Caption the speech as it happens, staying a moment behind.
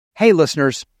Hey,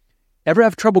 listeners, ever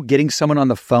have trouble getting someone on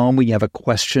the phone when you have a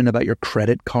question about your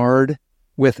credit card?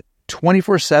 With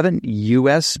 24/7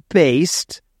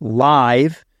 U.S.-based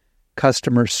live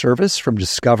customer service from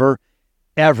Discover,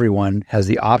 everyone has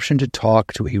the option to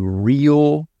talk to a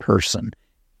real person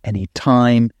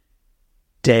anytime,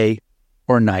 day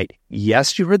or night.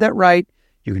 Yes, you heard that right.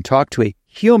 You can talk to a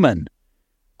human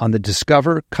on the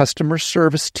Discover customer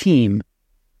service team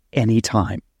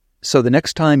anytime. So the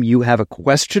next time you have a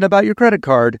question about your credit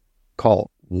card,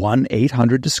 call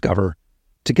 1-800-DISCOVER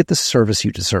to get the service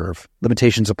you deserve.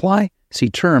 Limitations apply. See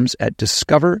terms at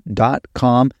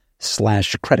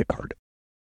discover.com/credit card.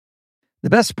 The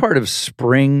best part of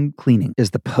spring cleaning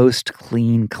is the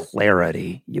post-clean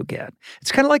clarity you get.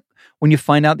 It's kind of like when you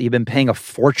find out that you've been paying a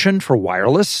fortune for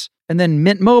wireless, and then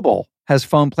Mint Mobile has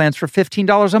phone plans for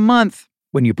 $15 a month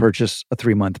when you purchase a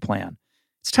 3-month plan.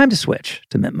 It's time to switch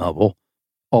to Mint Mobile.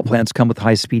 All plans come with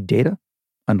high-speed data,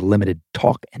 unlimited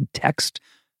talk and text,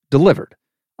 delivered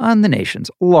on the nation's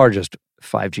largest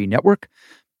 5G network.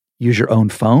 Use your own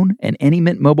phone and any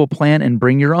Mint Mobile plan and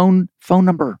bring your own phone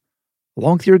number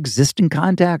along with your existing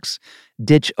contacts.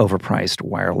 Ditch overpriced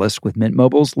wireless with Mint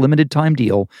Mobile's limited time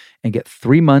deal and get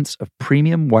 3 months of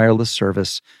premium wireless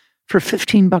service for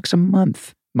 $15 a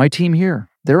month. My team here,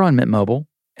 they're on Mint Mobile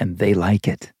and they like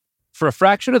it. For a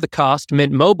fraction of the cost,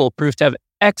 Mint Mobile proved to have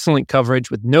excellent coverage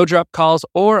with no-drop calls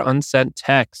or unsent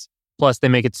texts. Plus, they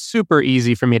make it super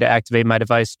easy for me to activate my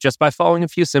device just by following a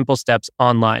few simple steps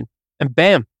online. And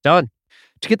bam, done.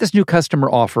 To get this new customer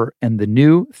offer and the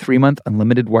new 3-month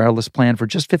unlimited wireless plan for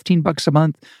just $15 a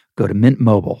month, go to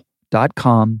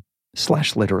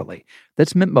mintmobile.com/literally.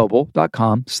 That's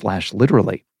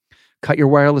mintmobile.com/literally. Cut your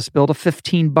wireless bill to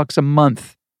 $15 a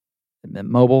month at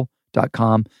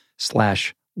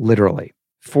mintmobile.com/literally.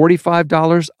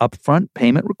 $45 upfront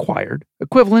payment required,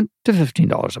 equivalent to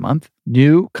 $15 a month.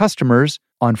 New customers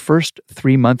on first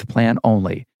 3-month plan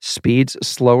only. Speeds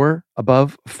slower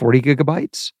above 40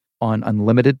 gigabytes on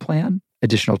unlimited plan.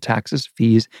 Additional taxes,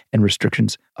 fees, and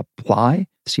restrictions apply.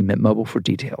 See Mint Mobile for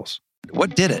details.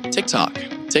 What did it? TikTok.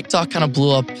 TikTok kind of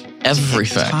blew up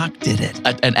everything. TikTok did it.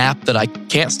 An app that I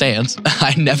can't stand.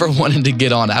 I never wanted to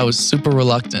get on. I was super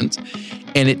reluctant.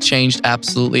 And it changed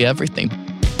absolutely everything.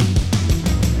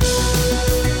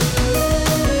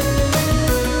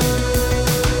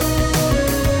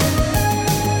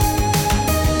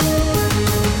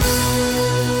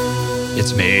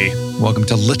 It's me. Welcome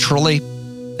to Literally.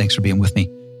 Thanks for being with me.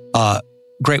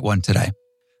 Great one today.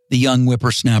 The young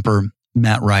whippersnapper,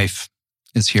 Matt Rife,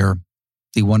 is here.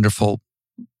 The wonderful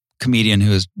comedian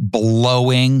who is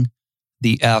blowing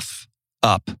the F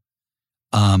up.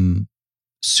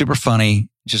 Super funny,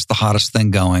 just the hottest thing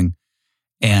going.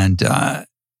 And I'm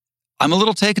a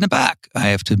little taken aback, I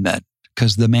have to admit,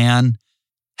 because the man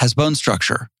has bone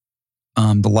structure,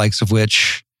 the likes of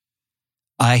which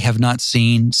I have not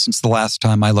seen since the last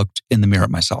time I looked in the mirror at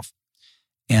myself.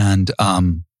 And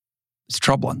it's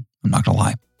troubling. I'm not going to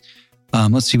lie.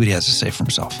 Let's see what he has to say for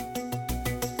himself.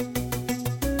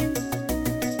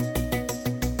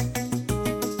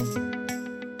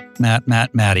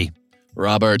 Matty.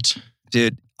 Robert.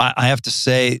 Dude, I have to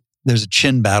say there's a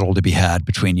chin battle to be had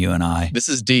between you and I. This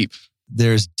is deep.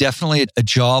 There's definitely a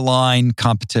jawline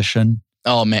competition.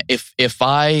 Oh man, if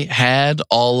I had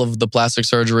all of the plastic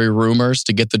surgery rumors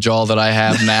to get the jaw that I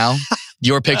have now,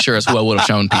 your picture is who I would have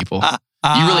shown people.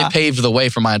 You really paved the way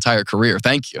for my entire career.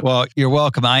 Thank you. Well, you're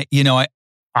welcome. I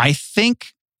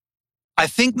think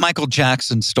Michael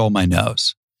Jackson stole my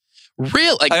nose.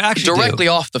 Real, like directly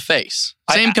off the face.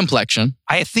 Same complexion.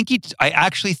 I think he did.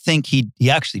 I think he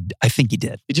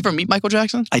did. Did you ever meet Michael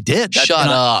Jackson? I did. Shut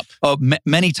up.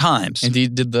 Many times. And he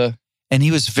did the... And he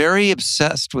was very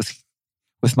obsessed with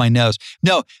my nose.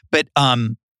 No, but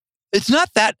it's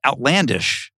not that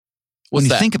outlandish when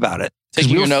you think about it.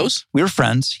 Taking your nose? We were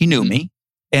friends. He knew me.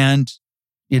 And,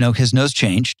 his nose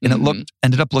changed and it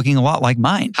ended up looking a lot like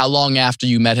mine. How long after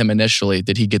you met him initially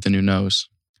did he get the new nose?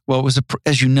 Well, it was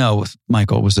as you know, with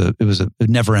Michael, it was a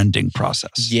never-ending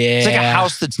process. Yeah. It's like a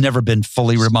house that's never been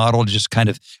fully remodeled, just kind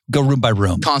of go room by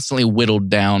room. Constantly whittled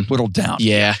down.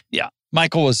 Yeah.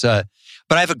 Michael was, but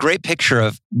I have a great picture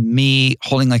of me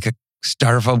holding like a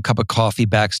styrofoam cup of coffee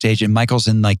backstage, and Michael's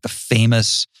in like the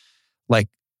famous, like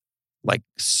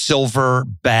silver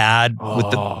bad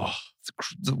with the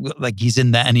like he's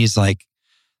in that, and he's like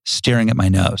staring at my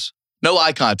nose. No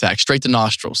eye contact, straight to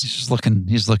nostrils. He's looking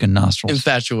nostrils.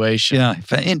 Infatuation. Yeah,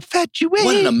 infatuation.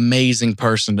 What an amazing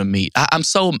person to meet. I'm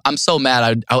so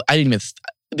mad. I didn't even.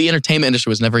 The entertainment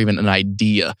industry was never even an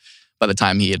idea by the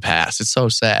time he had passed. It's so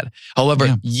sad. However,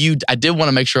 I did want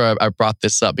to make sure I brought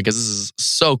this up because this is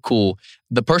so cool.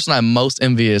 the person I'm most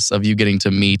envious of you getting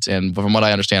to meet, and from what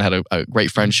I understand, had a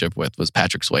great friendship with, was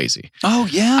Patrick Swayze. Oh,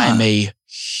 yeah. I'm a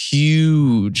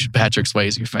huge Patrick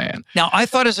Swayze fan. Now, I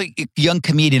thought as a young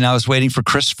comedian, I was waiting for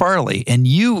Chris Farley, and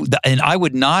I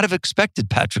would not have expected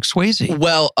Patrick Swayze.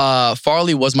 Well,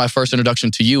 Farley was my first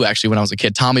introduction to you, actually, when I was a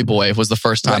kid. Tommy Boy was the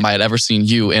first time I had ever seen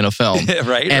you in a film.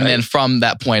 And then from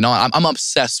that point on, I'm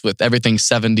obsessed with everything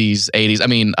 70s, 80s. I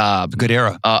mean, good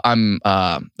era.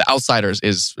 The Outsiders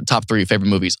is top 3 favorite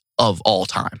movies of all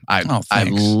time. I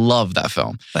love that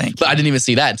film. But I didn't even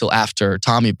see that until after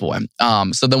Tommy Boy.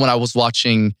 So then when I was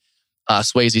watching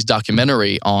Swayze's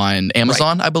documentary on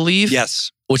Amazon, I believe.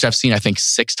 Yes. Which I've seen, I think,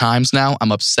 6 times now.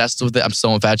 I'm obsessed with it. I'm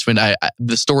so infatuated.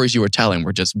 The stories you were telling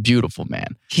were just beautiful,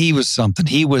 man. He was something.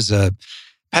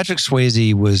 Patrick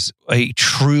Swayze was a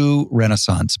true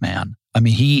Renaissance man. I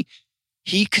mean,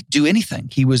 he could do anything.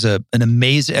 He was an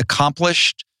amazing,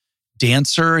 accomplished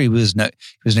dancer. He was an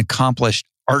accomplished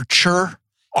archer.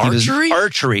 Archery?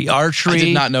 Archery. I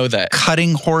did not know that.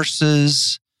 Cutting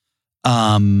horses.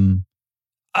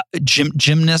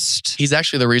 Gymnast. He's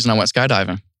actually the reason I went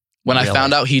skydiving. When I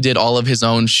found out he did all of his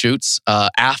own shoots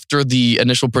after the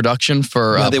initial production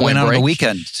for they Point went out on Break. the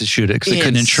weekend to shoot it because they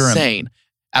couldn't insure him. Insane.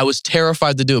 I was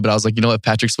terrified to do it, but I was like, you know what?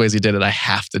 Patrick Swayze did it. I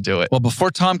have to do it. Well,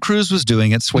 before Tom Cruise was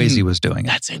doing it, Swayze was doing it.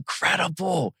 That's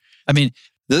incredible. I mean,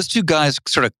 those two guys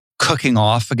sort of cooking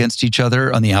off against each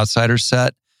other on the Outsiders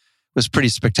set was pretty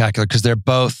spectacular because they're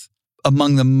both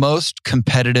among the most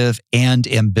competitive and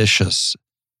ambitious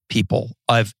people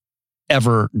I've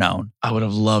ever known. I would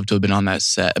have loved to have been on that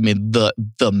set. I mean, the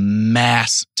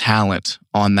mass talent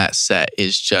on that set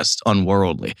is just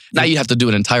unworldly. Now you have to do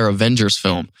an entire Avengers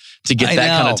film to get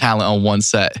that kind of talent on one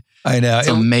set. I know. It's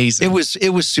amazing. It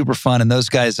was super fun. And those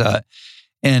guys,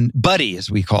 and Buddy, as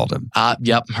we called him.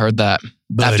 Yep, heard that.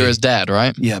 Buddy. After his dad,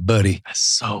 right? Yeah, Buddy. That's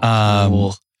so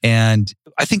cool. And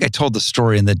I think I told the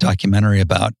story in the documentary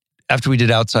about, after we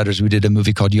did Outsiders, we did a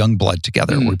movie called Youngblood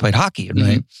together where we played hockey,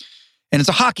 right? And it's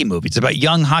a hockey movie. It's about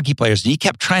young hockey players. And he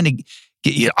kept trying to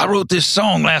get, I wrote this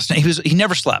song last night. He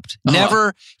never slept.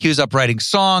 Never. He was up writing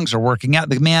songs or working out.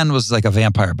 The man was like a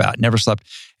vampire bat. Never slept.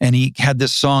 And he had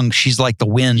this song, She's Like the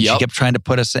Wind. She kept trying to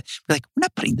put us in. We're like, we're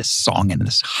not putting this song into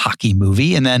this hockey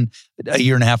movie. And then a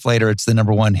year and a half later, it's the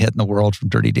 #1 hit in the world from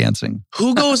Dirty Dancing.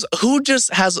 Who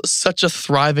just has such a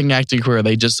thriving acting career?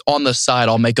 They just, on the side,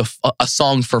 I'll make a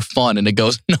song for fun and it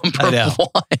goes #1.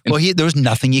 Well, there was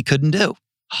nothing he couldn't do.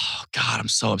 Oh, God, I'm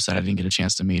so upset I didn't get a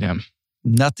chance to meet him.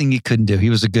 Nothing he couldn't do. He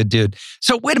was a good dude.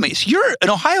 So wait a minute. So you're an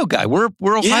Ohio guy. We're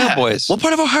Ohio boys. What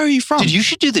part of Ohio are you from? Dude, you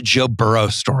should do the Joe Burrow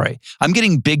story. I'm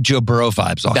getting big Joe Burrow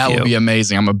vibes off you. That would be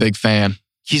amazing. I'm a big fan.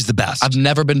 He's the best. I've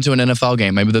never been to an NFL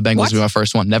game. Maybe the Bengals will be my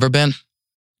first one. Never been.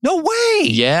 No way.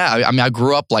 Yeah. I mean, I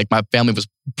grew up like my family was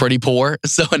pretty poor,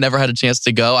 so I never had a chance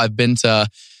to go. I've been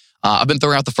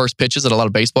throwing out the first pitches at a lot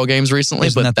of baseball games recently,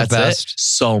 but that's it.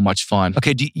 So much fun.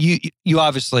 Okay, you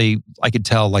obviously, I could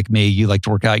tell, like me, you like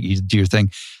to work out, you do your thing.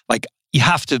 Like, you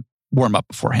have to warm up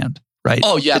beforehand, right?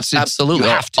 Oh, yeah, absolutely.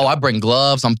 You have to. Oh, I bring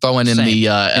gloves. I'm throwing in the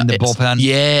bullpen.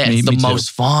 Yeah, it's the most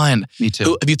fun. Me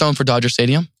too. Have you thrown for Dodger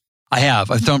Stadium? I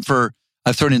have. I've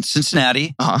thrown in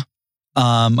Cincinnati.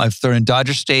 I've thrown in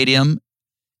Dodger Stadium.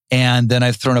 And then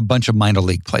I've thrown a bunch of minor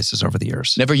league places over the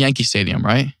years. Never Yankee Stadium,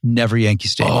 right? Never Yankee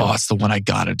Stadium. Oh, that's the one I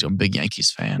gotta do. I'm a big Yankees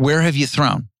fan. Where have you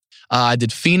thrown? I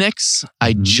did Phoenix.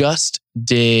 I just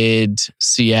did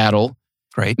Seattle.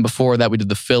 Great. Before that, we did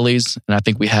the Phillies. And I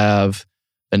think we have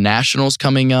the Nationals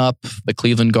coming up, the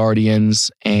Cleveland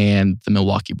Guardians, and the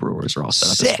Milwaukee Brewers are all set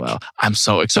up as well. I'm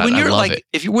so excited. So when you're I love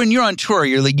it. when you're on tour,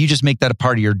 you're like, you just make that a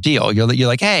part of your deal. You're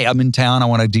like, hey, I'm in town. I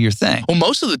want to do your thing. Well,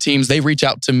 most of the teams, they reach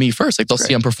out to me first. Like they'll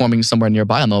see I'm performing somewhere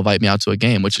nearby and they'll invite me out to a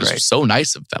game, which is so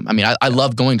nice of them. I mean, I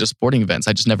love going to sporting events.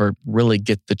 I just never really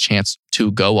get the chance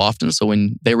to go often. So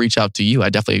when they reach out to you, I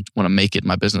definitely want to make it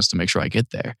my business to make sure I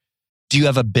get there. Do you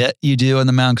have a bit you do on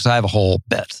the mound? Because I have a whole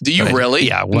bit. Do you really?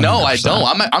 Yeah. 100%. No, I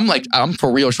don't. I'm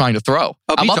for real trying to throw.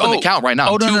 I'm up in the count right now.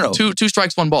 Oh, no. Two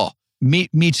strikes, one ball. Me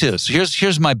too. So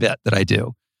here's my bit that I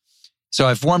do. So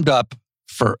I've warmed up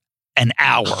for an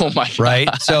hour. Oh my God. Right.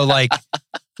 So like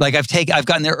I've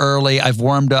gotten there early. I've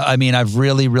warmed up. I mean, I've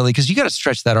really, because you got to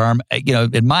stretch that arm. You know,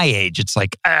 at my age, it's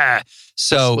like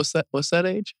So what's that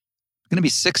age? I'm gonna be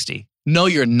 60. No,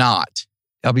 you're not.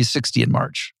 I'll be 60 in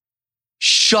March.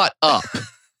 Shut up.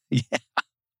 Yeah.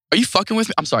 Are you fucking with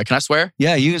me? I'm sorry. Can I swear?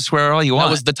 Yeah, you can swear all you want.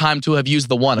 That was the time to have used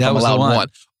the one if I'm allowed one.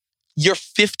 You're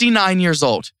 59 years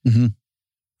old. Mm-hmm.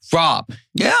 Rob.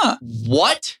 Yeah.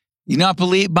 What?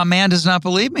 My man does not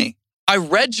believe me. I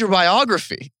read your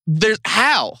biography.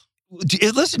 How?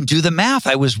 Listen, do the math.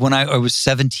 I was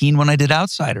 17 when I did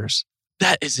Outsiders.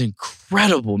 That is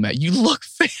incredible, man. You look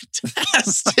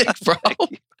fantastic, bro.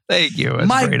 Thank you. That's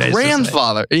My nice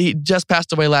grandfather, he just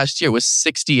passed away last year, was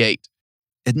 68.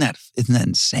 Isn't that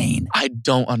insane? I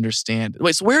don't understand.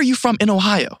 Wait, so where are you from in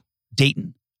Ohio?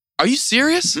 Dayton. Are you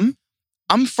serious? Mm-hmm.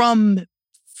 I'm from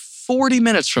 40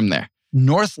 minutes from there.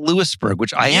 North Lewisburg,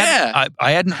 which I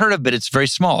hadn't heard of, but it's very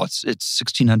small. It's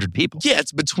 1,600 people. Yeah,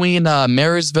 it's between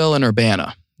Marysville and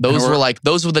Urbana. Those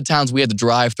were the towns we had to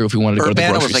drive through if we wanted to go to the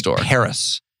grocery store. Urbana was like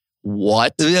Paris.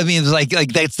 What? I mean, it was like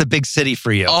that's the big city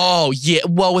for you. Oh, yeah.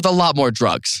 Well, with a lot more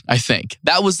drugs, I think.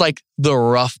 That was like the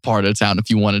rough part of town if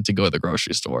you wanted to go to the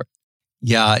grocery store.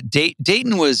 Yeah.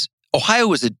 Dayton Ohio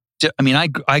was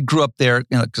I grew up there,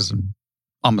 because I'm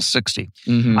almost 60.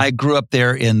 Mm-hmm. I grew up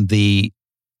there in the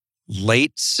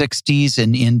late 60s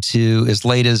and into as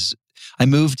late as, I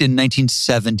moved in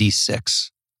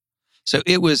 1976. So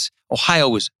Ohio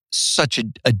was such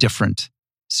a different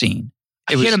scene.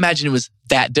 I can't imagine it was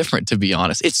that different, to be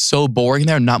honest. It's so boring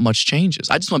there. Not much changes.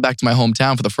 I just went back to my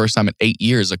hometown for the first time in 8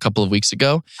 years a couple of weeks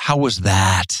ago. How was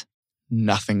that?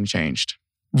 Nothing changed.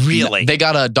 Really? They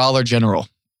got a Dollar General.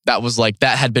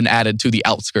 That had been added to the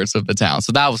outskirts of the town.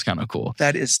 So that was kind of cool.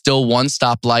 That is still one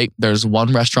stoplight. There's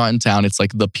one restaurant in town. It's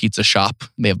like the pizza shop.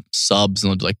 They have subs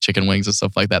and like chicken wings and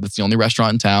stuff like that. That's the only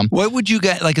restaurant in town. What would you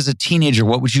get, like as a teenager,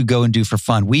 what would you go and do for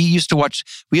fun? We used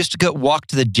to go walk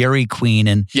to the Dairy Queen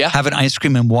and have an ice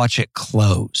cream and watch it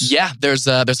close. Yeah, there's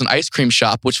an ice cream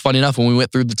shop, which funny enough, when we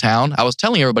went through the town, I was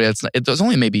telling everybody there's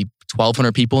only maybe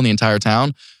 1,200 people in the entire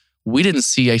town. We didn't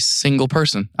see a single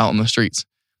person out on the streets.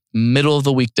 Middle of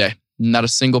the weekday, not a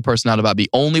single person out about. The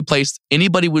only place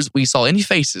we saw any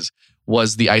faces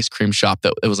was the ice cream shop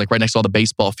that it was like right next to all the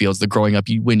baseball fields. That growing up,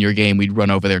 you win your game, we'd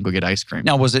run over there and go get ice cream.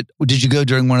 Now, did you go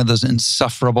during one of those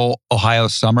insufferable Ohio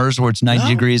summers where it's 90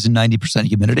 degrees and 90%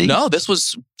 humidity? No, this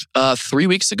was 3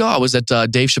 weeks ago. I was at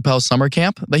Dave Chappelle's summer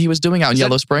camp that he was doing out in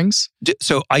Yellow Springs.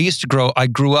 So I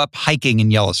grew up hiking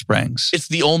in Yellow Springs. It's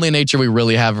the only nature we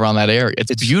really have around that area.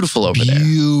 It's beautiful over there.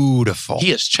 Beautiful. He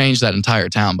has changed that entire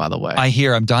town, by the way.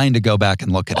 I'm dying to go back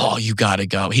and look at it. Oh, you got to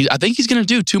go. I think he's going to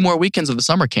do 2 more weekends of the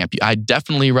summer camp. I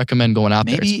definitely recommend going out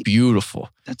there. It's beautiful.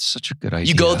 That's such a good idea.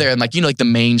 You go there and like the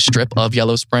main strip of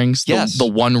Yellow Springs, yes. the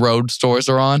one road stores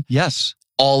are on. Yes.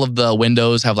 All of the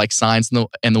windows have like signs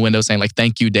in the window saying like,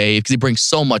 thank you, Dave, because he brings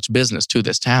so much business to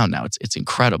this town now. It's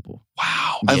incredible.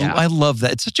 Wow. Yeah. I love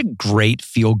that. It's such a great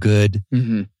feel-good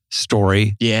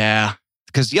story. Yeah.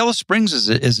 Because Yellow Springs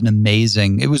is an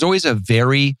amazing, it was always I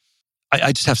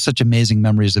just have such amazing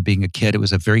memories of being a kid. It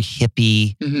was a very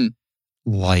hippie,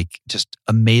 like just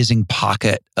amazing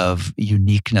pocket of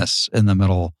uniqueness in the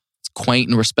middle. It's quaint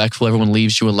and respectful. Everyone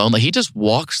leaves you alone. Like he just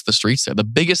walks the streets there. The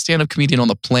biggest stand-up comedian on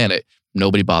the planet.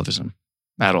 Nobody bothers him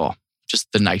at all.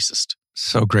 Just the nicest.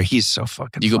 So great. He's so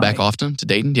fucking Do you go funny. back often to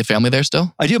Dayton? Do you have family there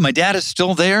still? I do. My dad is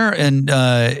still there and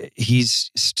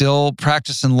he's still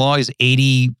practicing law. He's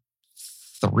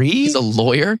 83. He's a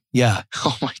lawyer? Yeah.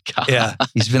 Oh my God. Yeah.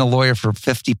 He's been a lawyer for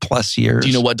 50 plus years. Do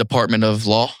you know what department of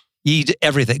law? He did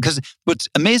everything. Because what's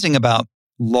amazing about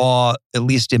law, at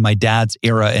least in my dad's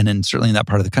era and certainly in that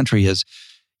part of the country, is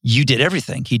you did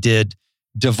everything. He did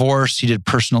divorce, he did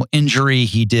personal injury,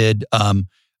 he did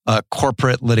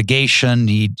corporate litigation,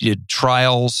 he did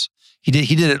trials, he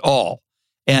did it all.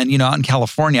 And out in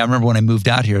California, I remember when I moved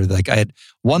out here, like I had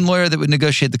one lawyer that would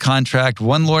negotiate the contract,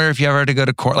 one lawyer if you ever had to go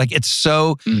to court. Like it's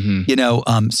so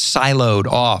siloed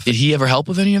off. Did he ever help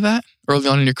with any of that early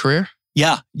on in your career?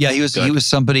 Yeah. He was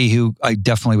somebody who I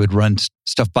definitely would run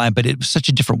stuff by, but it was such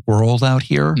a different world out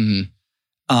here.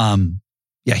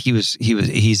 Yeah, he's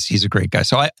a great guy.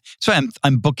 So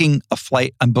I'm booking a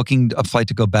flight. I'm booking a flight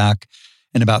to go back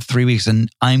in about 3 weeks, and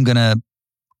I'm gonna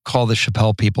call the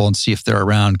Chappelle people and see if they're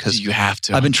around because you have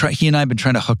to. He and I have been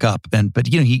trying to hook up,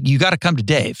 but you got to come to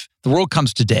Dave. The world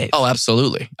comes to Dave. Oh,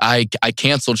 absolutely. I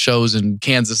canceled shows in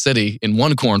Kansas City in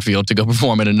one cornfield to go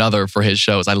perform in another for his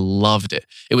shows. I loved it.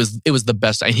 It was the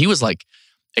best. And he was like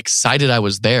excited I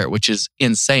was there, which is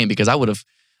insane because I would have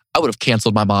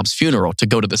canceled my mom's funeral to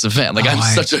go to this event. Like I'm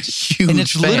such a huge and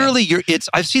it's fan. Literally,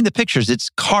 I've seen the pictures. It's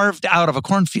carved out of a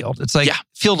cornfield. It's like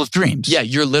Field of Dreams. Yeah,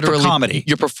 you're literally for comedy.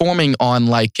 You're performing on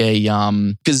like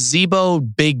a gazebo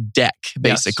big deck,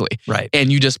 basically. Yes, right.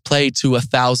 And you just play to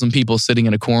 1,000 people sitting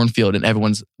in a cornfield, and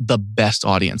everyone's the best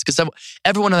audience because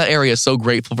everyone in that area is so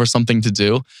grateful for something to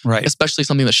do. Right. Especially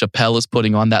something that Chappelle is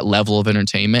putting on, that level of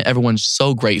entertainment. Everyone's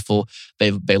so grateful.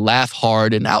 They laugh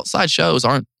hard, and outside shows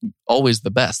aren't always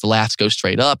the best. The laughs go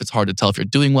straight up. It's hard to tell if you're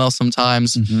doing well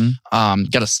sometimes.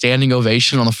 Got a standing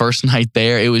ovation on the first night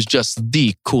there. It was just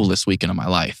the coolest weekend of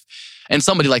my life. And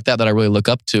somebody like that I really look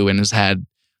up to and has had,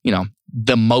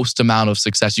 the most amount of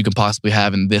success you can possibly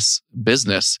have in this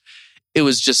business. It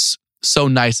was just so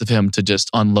nice of him to just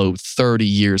unload 30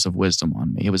 years of wisdom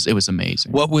on me. It was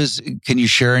amazing. Can you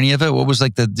share any of it? What was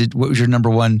like what was your number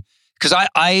one? Because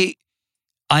I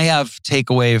have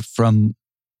takeaway from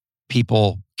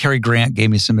people. Cary Grant gave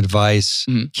me some advice.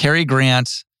 Mm-hmm. Cary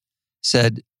Grant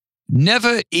said,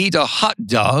 never eat a hot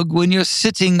dog when you're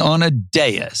sitting on a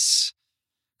dais.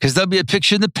 Because there'll be a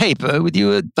picture in the paper with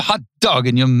you a hot dog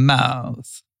in your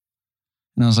mouth.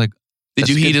 And I was like, did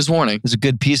you heed his warning? It's a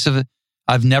good piece of it.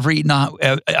 I've never eaten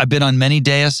I've been on many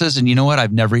daises, and you know what?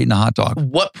 I've never eaten a hot dog.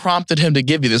 What prompted him to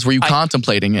give you this? Were you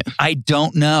contemplating it? I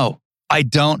don't know.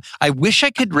 I wish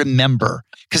I could remember,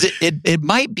 because it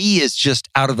might be as just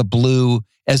out of the blue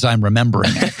as I'm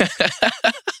remembering it.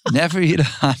 Never eat a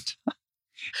hot dog.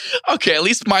 Okay, at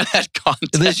least mine had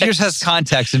context. At least yours has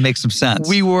context and makes some sense.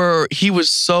 He was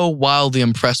so wildly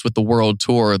impressed with the world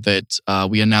tour that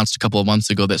we announced a couple of months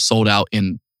ago that sold out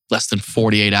in less than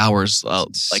 48 hours,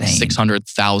 like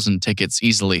 600,000 tickets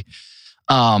easily.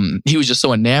 He was just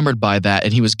so enamored by that,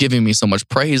 and he was giving me so much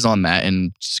praise on that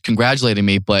and just congratulating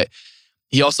me. But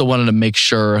he also wanted to make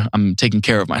sure I'm taking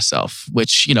care of myself,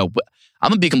 which, I'm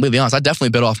going to be completely honest. I definitely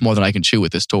bit off more than I can chew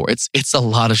with this tour. It's a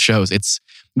lot of shows.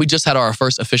 We just had our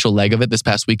first official leg of it this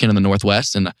past weekend in the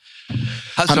Northwest, and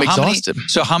I'm exhausted.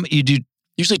 How many you do?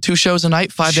 Usually 2 shows a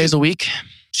night, 5 days a week.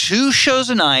 2 shows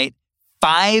a night,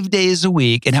 5 days a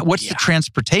week. And what's the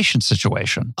transportation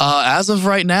situation? As of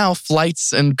right now,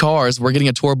 flights and cars. We're getting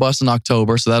a tour bus in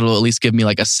October, so that'll at least give me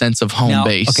like a sense of home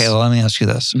base. Okay, well, let me ask you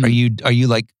this: Are you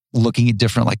like looking at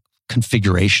different like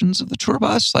configurations of the tour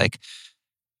bus, like?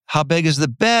 How big is the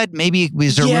bed? Maybe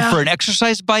is there room for an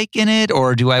exercise bike in it,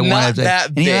 or do I want any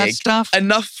of that stuff?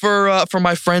 Enough for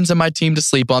my friends and my team to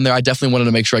sleep on there. I definitely wanted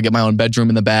to make sure I get my own bedroom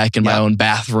in the back and my own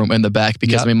bathroom in the back,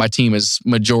 because my team is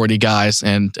majority guys,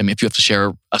 and if you have to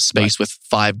share a space with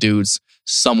 5 dudes,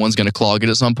 someone's going to clog it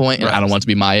at some point, and I don't want it to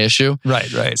be my issue.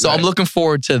 Right. So I'm looking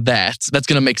forward to that. That's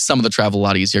going to make some of the travel a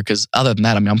lot easier, because other than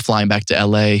that, I'm flying back to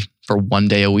LA for 1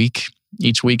 day a week,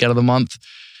 each week out of the month.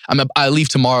 I leave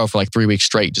tomorrow for like 3 weeks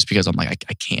straight, just because I'm like,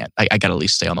 I can't. I got to at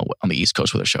least stay on the East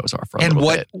Coast where the shows are for a little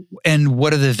bit. And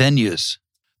what are the venues?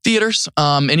 Theaters,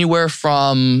 anywhere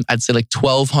from, I'd say like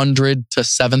 1,200 to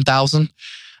 7,000.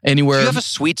 Anywhere. Do you have a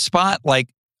sweet spot? Like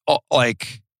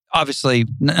obviously,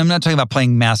 I'm not talking about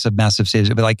playing massive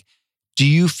stages, but like, do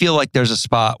you feel like there's a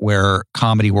spot where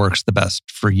comedy works the best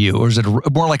for you? Or is it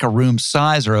more like a room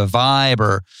size or a vibe,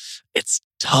 or? It's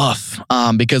tough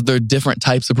because there are different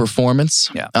types of performance.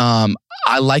 Yeah.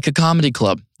 I like a comedy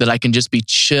club that I can just be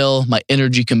chill. My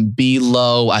energy can be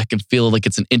low. I can feel like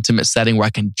it's an intimate setting where I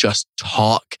can just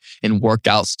talk and work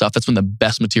out stuff. That's when the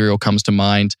best material comes to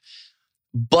mind.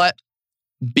 But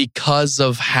because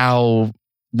of how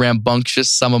rambunctious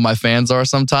some of my fans are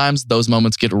sometimes, those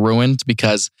moments get ruined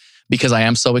because I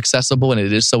am so accessible and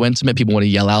it is so intimate. People want to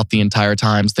yell out the entire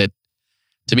times that,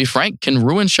 to be frank, can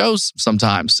ruin shows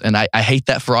sometimes. And I hate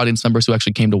that for audience members who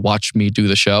actually came to watch me do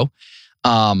the show.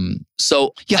 How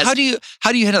do you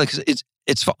handle it?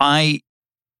 Because I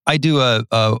do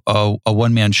a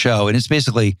one-man show, and it's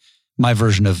basically my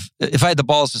version of, if I had the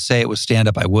balls to say it was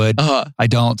stand-up, I would. I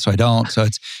don't, so I don't. So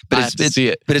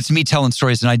it's me telling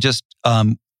stories. And I just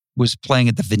was playing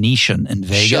at the Venetian in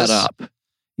Vegas. Shut up.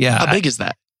 Yeah. How big is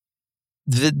that?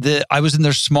 I was in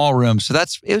their small room, so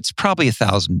it's probably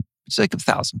 1,000. It's like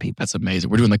 1,000 people. That's amazing.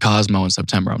 We're doing the Cosmo in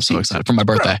September. I'm so excited for my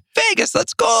birthday. Vegas,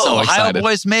 let's go. So excited. Ohio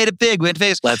boys made it big. We went to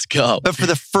Vegas. Let's go. But for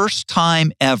the first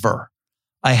time ever,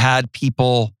 I had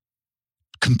people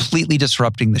completely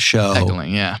disrupting the show.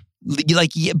 Heckling, yeah.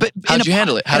 But how'd you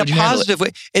handle it? How did you handle it? In a positive way.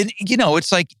 And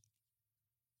it's like,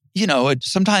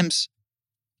 sometimes,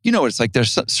 it's like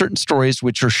there's certain stories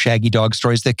which are shaggy dog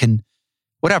stories that can,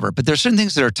 whatever. But there's certain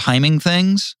things that are timing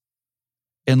things.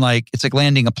 And it's like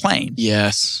landing a plane.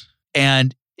 Yes.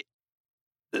 And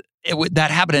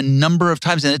that happened a number of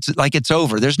times, and it's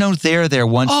over. There's no there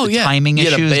once the timing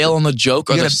issues. You got to bail on the joke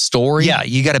or the story. Yeah,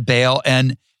 you got to bail.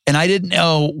 And I didn't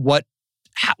know what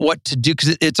to do,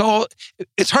 because it's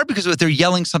hard, because if they're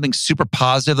yelling something super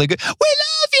positive, like, we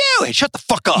love you. Hey, shut the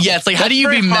fuck up. Yeah, it's like, how do you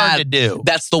be mad? To do.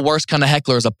 That's the worst kind of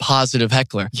heckler, is a positive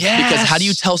heckler. Yes. Because how do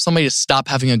you tell somebody to stop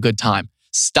having a good time?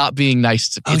 Stop being nice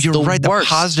to me. Oh, you're right. Worst.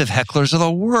 The positive hecklers are the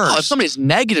worst. If somebody's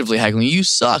negatively heckling you,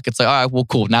 suck. It's like, all right, well,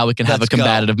 cool. Now we can have a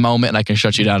combative moment, and I can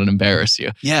shut you down and embarrass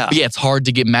you. Yeah. But it's hard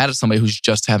to get mad at somebody who's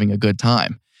just having a good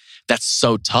time. That's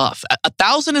so tough.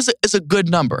 1,000 is a good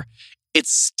number.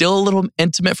 It's still a little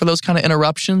intimate for those kind of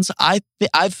interruptions.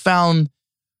 I've found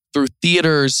through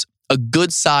theaters, a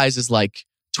good size is like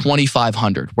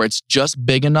 2,500, where it's just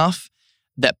big enough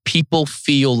that people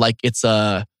feel like it's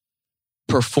a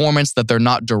performance that they're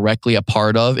not directly a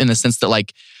part of, in the sense that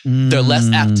like they're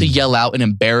less apt to yell out and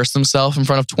embarrass themselves in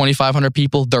front of 2,500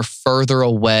 people. They're further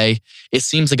away. It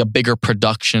seems like a bigger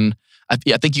production. I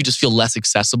think you just feel less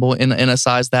accessible in a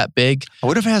size that big. I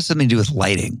would have had something to do with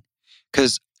lighting,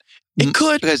 because it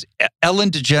could. Because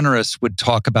Ellen DeGeneres would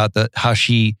talk about how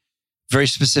she very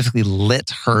specifically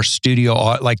lit her studio,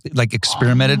 like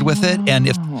experimented with it,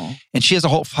 and she has a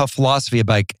whole philosophy of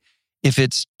like, if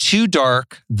it's too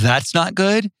dark, that's not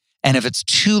good. And if it's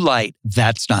too light,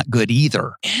 that's not good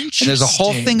either. And there's a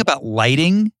whole thing about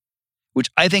lighting, which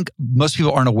I think most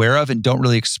people aren't aware of and don't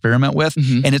really experiment with.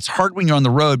 Mm-hmm. And it's hard when you're on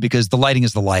the road because the lighting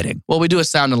is the lighting. Well, we do a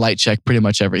sound and light check pretty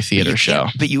much every theater show.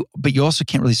 But you also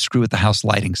can't really screw with the house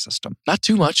lighting system. Not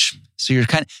too much. So you're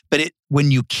when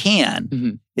you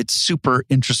can, it's super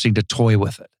interesting to toy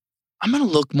with it. I'm going to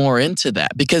look more into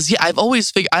that because I've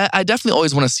always figured, I definitely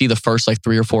always want to see the first like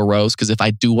 3 or 4 rows, because if I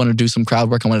do want to do some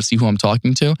crowd work, I want to see who I'm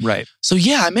talking to. Right. So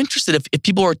I'm interested if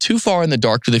people are too far in the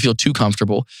dark, do they feel too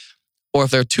comfortable? Or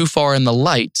if they're too far in the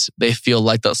light, they feel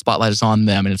like the spotlight is on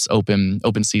them and it's open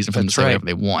season for them to say whatever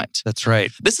they want. That's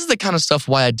right. This is the kind of stuff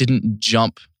why I didn't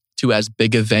jump to as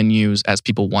big of venues as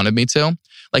people wanted me to.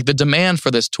 Like the demand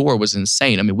for this tour was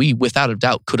insane. I mean, we without a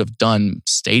doubt could have done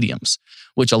stadiums,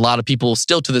 which a lot of people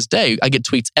still to this day, I get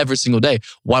tweets every single day.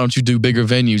 Why don't you do bigger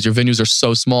venues? Your venues are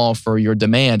so small for your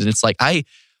demand. And it's like,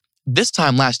 this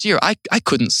time last year, I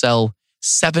couldn't sell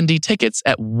 70 tickets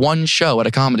at one show at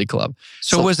a comedy club.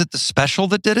 So was it the special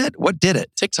that did it? What did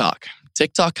it? TikTok.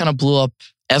 TikTok kind of blew up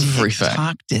everything.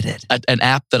 TikTok did it. An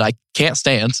app that I can't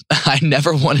stand. I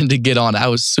never wanted to get on. I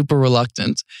was super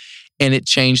reluctant. And it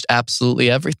changed absolutely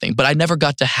everything. But I never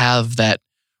got to have that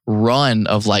run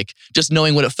of like just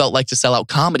knowing what it felt like to sell out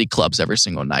comedy clubs every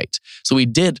single night. So we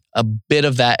did a bit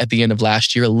of that at the end of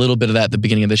last year, a little bit of that at the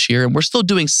beginning of this year. And we're still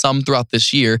doing some throughout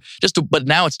this year, but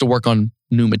now it's to work on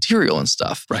new material and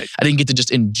stuff. Right. I didn't get to just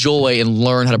enjoy and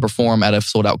learn how to perform at a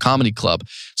sold out comedy club.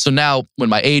 So now when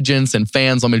my agents and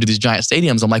fans want me to do these giant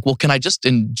stadiums, I'm like, well, can I just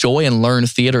enjoy and learn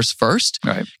theaters first?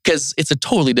 Right. Because it's a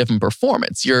totally different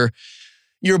performance. You're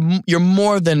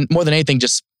more than anything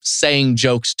just saying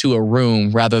jokes to a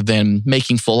room rather than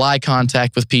making full eye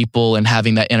contact with people and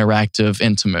having that interactive,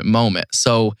 intimate moment.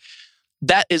 So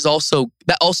that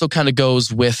also kind of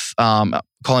goes with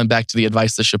calling back to the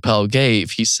advice that Chappelle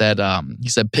gave. He said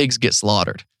pigs get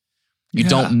slaughtered. You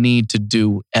don't need to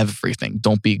do everything.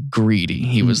 Don't be greedy.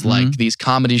 He was like, these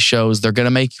comedy shows, they're going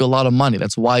to make you a lot of money.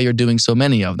 That's why you're doing so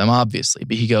many of them, obviously.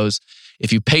 But he goes,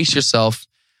 if you pace yourself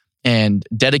and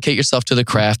dedicate yourself to the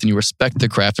craft and you respect the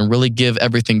craft and really give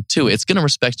everything to it, it's going to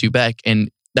respect you back.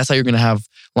 And that's how you're going to have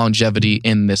longevity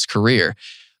in this career.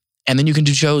 And then you can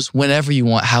do shows whenever you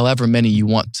want, however many you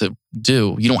want to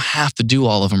do. You don't have to do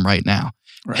all of them right now.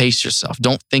 Right. Pace yourself.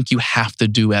 Don't think you have to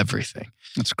do everything.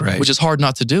 That's great. Which is hard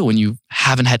not to do when you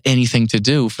haven't had anything to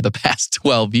do for the past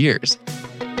 12 years.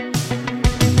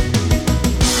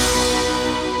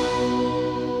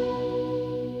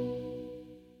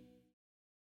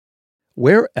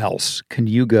 Where else can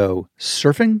you go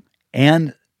surfing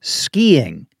and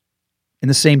skiing in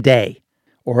the same day?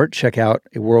 Or check out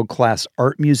a world-class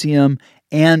art museum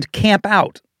and camp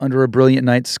out under a brilliant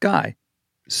night sky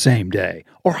same day?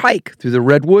 Or hike through the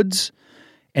redwoods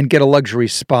and get a luxury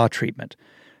spa treatment?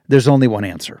 There's only one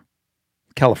answer: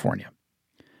 California.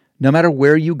 No matter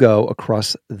where you go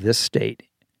across this state,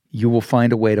 you will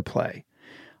find a way to play.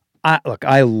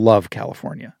 I love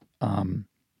California.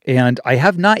 And I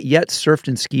have not yet surfed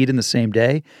and skied in the same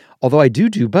day, although I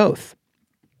do both.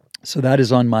 So that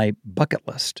is on my bucket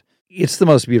list. It's the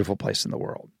most beautiful place in the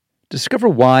world. Discover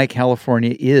why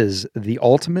California is the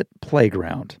ultimate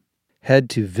playground. Head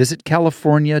to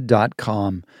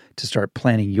visitcalifornia.com to start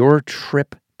planning your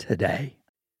trip today.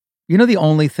 You know the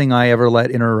only thing I ever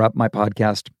let interrupt my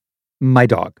podcast? My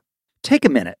dog. Take a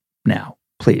minute now,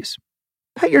 please.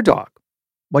 Pet your dog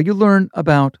while you learn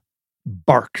about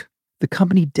Bark, the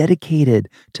company dedicated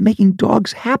to making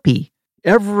dogs happy.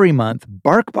 Every month,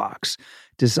 BarkBox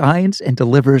designs and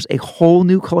delivers a whole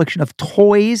new collection of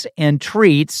toys and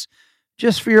treats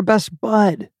just for your best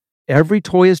bud. Every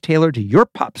toy is tailored to your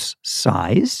pup's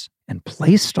size and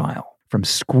play style. From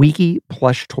squeaky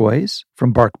plush toys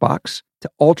from BarkBox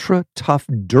to ultra tough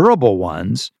durable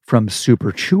ones from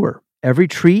Super Chewer. Every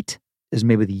treat is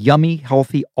made with yummy,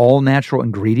 healthy, all-natural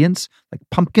ingredients like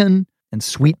pumpkin and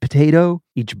sweet potato.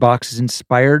 Each box is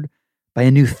inspired by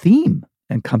a new theme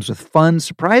and comes with fun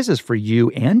surprises for you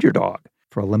and your dog.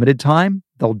 For a limited time,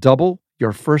 they'll double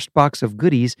your first box of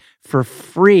goodies for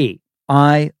free.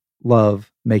 I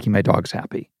love making my dogs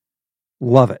happy.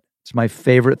 Love it. It's my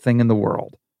favorite thing in the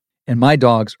world. And my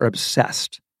dogs are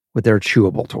obsessed with their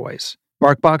chewable toys.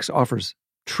 BarkBox offers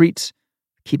treats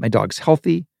that keep my dogs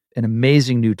healthy and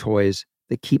amazing new toys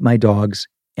that keep my dogs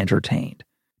entertained.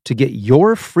 To get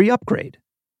your free upgrade,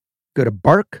 go to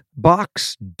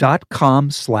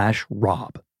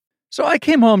barkbox.com/Rob. So I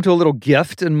came home to a little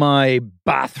gift in my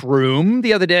bathroom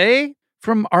the other day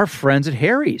from our friends at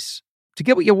Harry's. To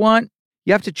get what you want,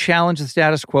 you have to challenge the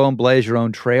status quo and blaze your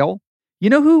own trail. You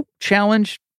know who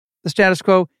challenged the status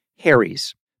quo?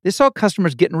 Harry's. They saw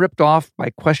customers getting ripped off by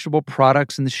questionable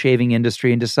products in the shaving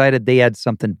industry and decided they had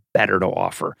something better to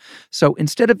offer. So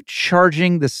instead of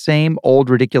charging the same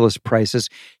old ridiculous prices,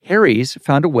 Harry's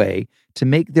found a way to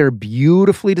make their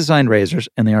beautifully designed razors,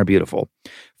 and they are beautiful,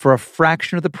 for a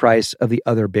fraction of the price of the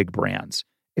other big brands.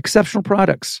 Exceptional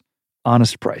products,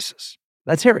 honest prices.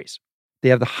 That's Harry's. They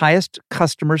have the highest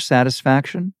customer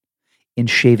satisfaction in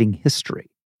shaving history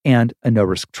and a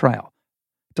no-risk trial.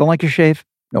 Don't like your shave?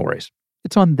 No worries.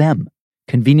 It's on them.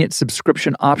 Convenient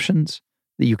subscription options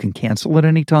that you can cancel at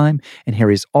any time. And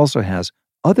Harry's also has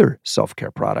other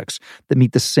self-care products that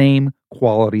meet the same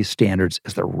quality standards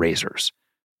as their razors.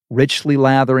 Richly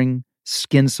lathering,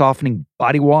 skin-softening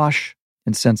body wash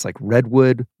in scents like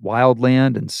redwood,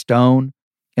 wildland, and stone.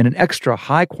 And an extra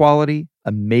high-quality,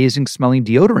 amazing-smelling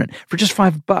deodorant for just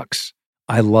 $5.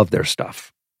 I love their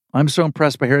stuff. I'm so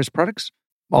impressed by Harry's products.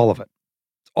 All of it.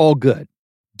 It's all good.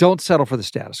 Don't settle for the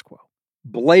status quo.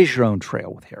 Blaze your own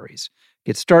trail with Harry's.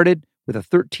 Get started with a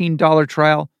 $13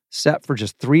 trial set for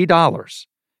just $3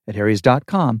 at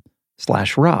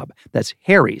harrys.com/Rob. That's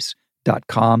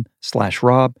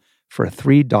harrys.com/Rob for a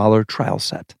 $3 trial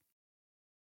set.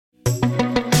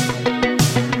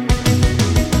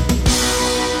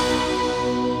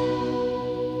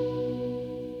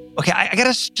 Okay, I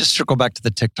got to just circle back to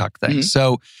the TikTok thing. Mm-hmm.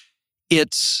 So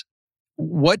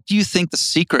what do you think the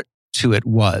secret to it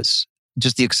was?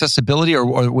 Just the accessibility,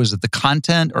 or was it the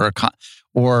content,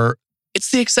 or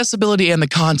it's the accessibility and the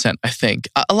content, I think.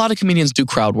 A lot of comedians do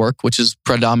crowd work, which is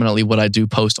predominantly what I do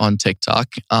post on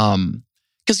TikTok.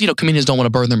 Because, comedians don't want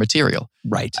to burn their material.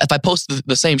 Right. If I post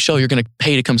the same show you're going to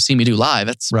pay to come see me do live,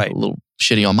 that's right. A little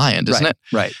shitty on my end, isn't it?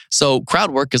 Right. So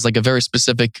crowd work is like a very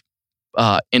specific,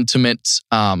 intimate,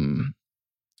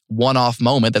 one-off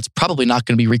moment that's probably not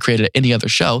going to be recreated at any other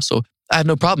show. So I have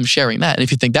no problem sharing that. And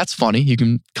if you think that's funny, you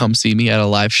can come see me at a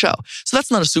live show. So that's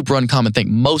not a super uncommon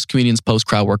thing. Most comedians post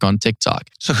crowd work on TikTok.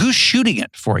 So who's shooting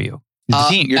it for you? Your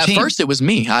team? First, it was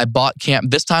me. I bought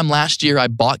this time last year, I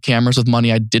bought cameras with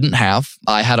money I didn't have.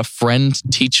 I had a friend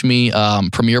teach me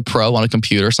Premiere Pro on a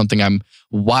computer, something I'm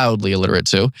wildly illiterate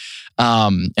to.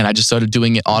 And I just started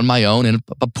doing it on my own in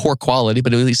a poor quality,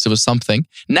 but at least it was something.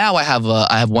 Now I have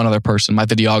one other person, my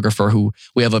videographer, who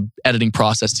we have an editing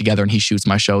process together, and he shoots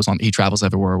my shows. He travels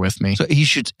everywhere with me. So he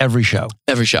shoots every show?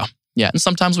 Every show, yeah. And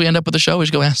sometimes we end up with a show, we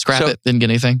just go, scrap it, didn't get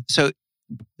anything. So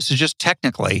just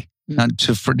technically, not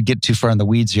to get too far in the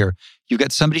weeds here, you've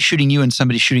got somebody shooting you and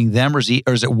somebody shooting them, or is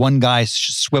it one guy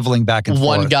swiveling back and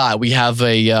forth? One guy. We have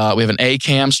an A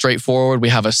cam straightforward. We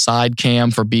have a side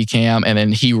cam for B cam, and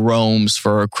then he roams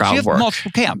for crowd work.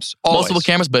 Multiple cams, always. Multiple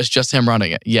cameras, but it's just him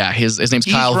running it. Yeah, his name's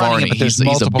Kyle Varney. He's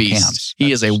a beast. Cams.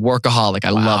 He is a workaholic.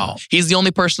 I love him. He's the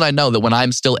only person I know that when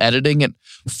I'm still editing at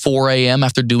 4 a.m.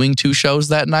 after doing 2 shows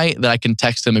that night, that I can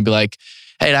text him and be like,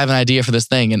 hey, I have an idea for this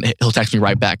thing. And he'll text me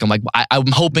right back. I'm like,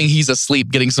 I'm hoping he's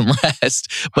asleep getting some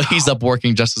rest, but he's up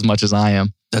working just as much as I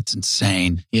am. That's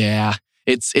insane. Yeah,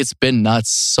 it's been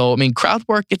nuts. So, crowd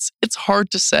work, it's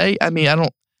hard to say. I don't.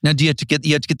 Now, do you have to get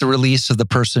the release of the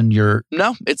person you're?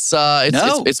 No, it's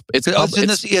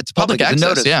public access.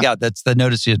 Notice, yeah, that's the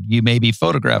notice. You may be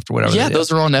photographed or whatever. Yeah,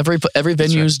 those are on every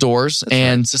venue's doors, that's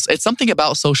and it's something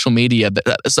about social media.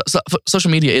 Social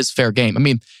media is fair game.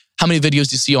 How many videos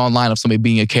do you see online of somebody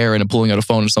being a Karen and pulling out a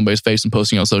phone in somebody's face and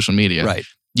posting on social media? Right.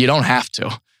 You don't have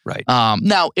to. Right.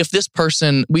 Now, if this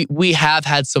person, we have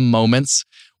had some moments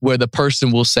where the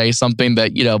person will say something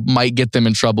that, might get them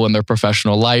in trouble in their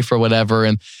professional life or whatever,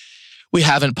 and we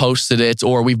haven't posted it,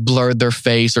 or we've blurred their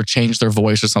face or changed their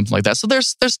voice or something like that. So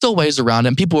there's still ways around it.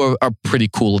 And people are pretty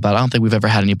cool about it. I don't think we've ever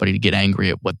had anybody to get angry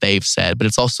at what they've said, but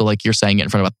it's also like you're saying it in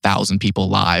front of 1,000 people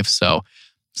live. So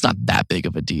it's not that big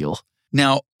of a deal.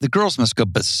 Now, the girls must go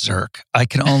berserk. I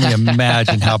can only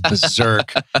imagine how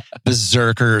berserkers.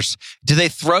 Do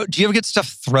you ever get stuff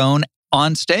thrown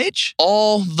on stage?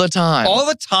 All the time. All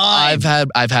the time.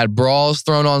 I've had bras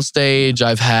thrown on stage.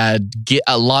 I've had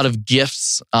a lot of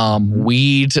gifts,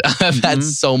 weed. I've had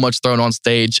so much thrown on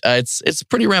stage. It's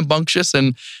pretty rambunctious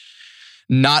and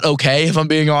not okay, if I'm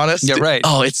being honest. Yeah, right.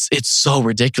 Oh, it's so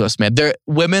ridiculous, man.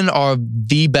 Women are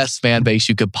the best fan base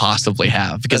you could possibly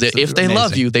have, because if they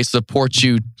love you, they support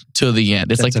you to the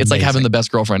end. It's like having the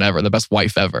best girlfriend ever, the best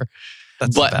wife ever.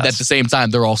 But at the same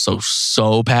time, they're also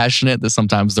so passionate that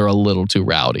sometimes they're a little too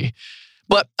rowdy.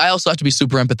 But I also have to be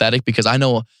super empathetic because I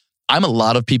know I'm a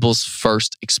lot of people's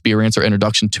first experience or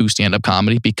introduction to stand-up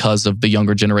comedy because of the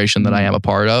younger generation that I am a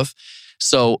part of.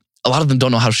 So a lot of them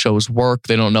don't know how shows work.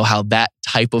 They don't know how that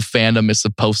type of fandom is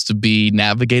supposed to be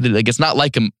navigated. Like, it's not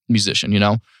like a musician, you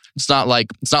know? It's not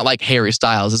like Harry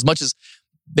Styles. As much as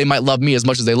they might love me as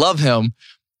much as they love him,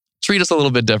 treat us a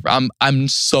little bit different. I'm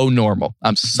so normal.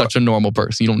 I'm such a normal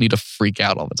person. You don't need to freak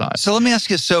out all the time. So let me ask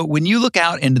you, so when you look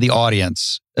out into the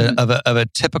audience of a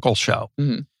typical show,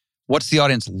 what's the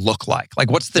audience look like?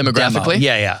 Like, what's the demographically?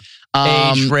 Demo? Yeah.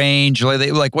 Age range,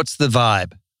 like what's the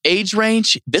vibe? Age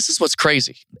range, this is what's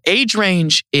crazy. Age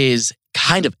range is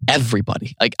kind of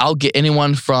everybody. Like, I'll get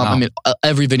anyone from,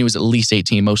 every venue is at least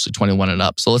 18, mostly 21 and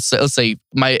up. So let's say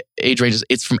my age range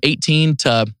it's from 18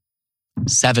 to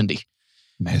 70.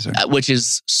 Amazing. Which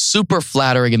is super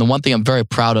flattering. And the one thing I'm very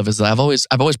proud of is that I've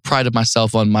always prided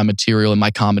myself on my material and my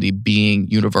comedy being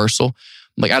universal.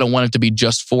 Like, I don't want it to be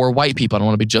just for white people. I don't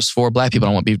want it to be just for black people. I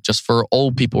don't want it to be just for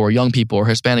old people or young people or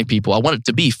Hispanic people. I want it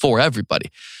to be for everybody.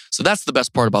 So that's the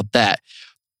best part about that.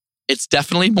 It's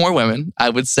definitely more women, I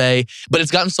would say, but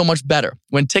it's gotten so much better.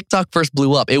 When TikTok first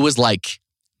blew up, it was like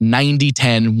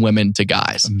 90-10 women to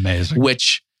guys. Amazing.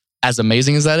 Which, as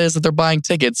amazing as that is that they're buying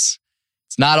tickets,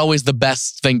 it's not always the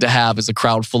best thing to have is a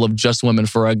crowd full of just women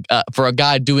for a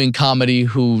guy doing comedy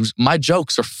whose my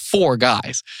jokes are for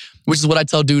guys, which is what I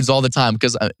tell dudes all the time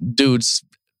because dudes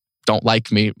don't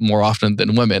like me more often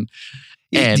than women.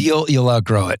 And you'll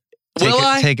outgrow it.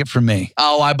 Take it from me.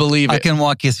 Oh, I believe it. I can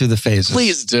walk you through the phases.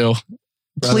 Please do.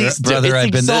 Please do. Brother, it's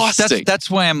I've been exhausting.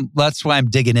 That's why I'm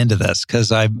digging into this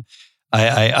because I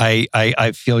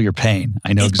feel your pain.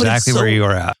 I know exactly where you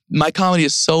are at. My comedy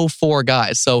is so for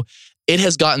guys. So it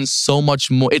has gotten so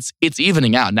much more. It's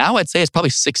evening out. Now I'd say it's probably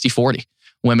 60-40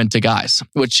 women to guys,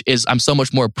 which is I'm so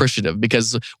much more appreciative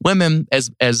because women, as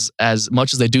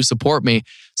much as they do support me,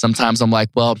 sometimes I'm like,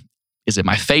 well, is it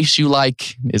my face you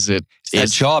like? Is it the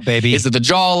jaw, baby? Is it the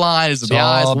jawline? Is it the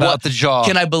eyes? All about the jaw.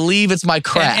 Can I believe it's my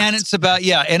craft? And it's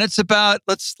about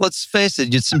let's face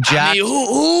it, it's some jack. I mean,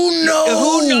 who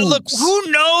knows?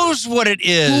 Who knows what it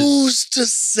is? Who's to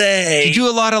say? You do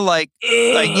a lot of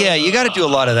you got to do a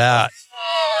lot of that.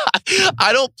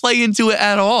 I don't play into it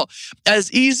at all.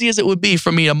 As easy as it would be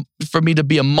for me to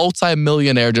be a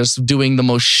multi-millionaire just doing the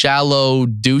most shallow,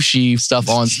 douchey stuff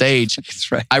on stage.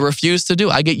 That's right. I refuse to do.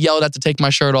 I get yelled at to take my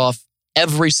shirt off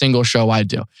every single show I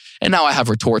do. And now I have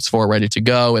retorts for it ready to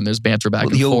go and there's banter back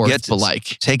and forth. But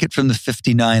take it from the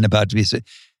 59 about to be...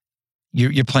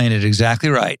 You're playing it exactly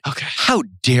right. Okay. How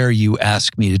dare you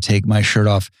ask me to take my shirt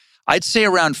off? I'd say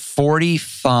around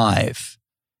 45...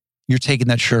 You're taking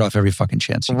that shirt off every fucking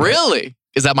chance you get. Really?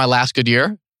 Is that my last good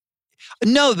year?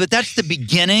 No, but that's the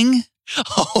beginning.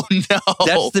 Oh, no.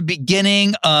 That's the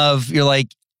beginning of, you're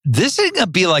like, this ain't going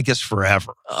to be like this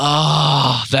forever.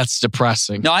 Oh, that's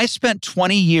depressing. No, I spent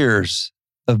 20 years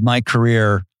of my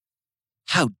career.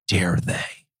 How dare they?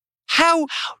 How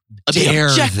dare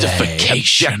they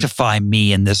objectify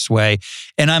me in this way?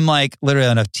 And I'm like literally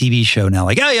on a TV show now.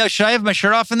 Like, oh yeah, should I have my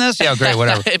shirt off in this? Yeah, great,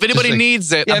 whatever. If anybody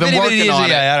needs it, I've been working on it.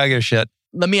 Yeah, I don't give a shit.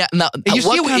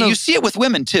 You You see it with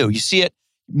women too. You see it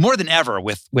more than ever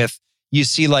with you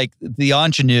see like the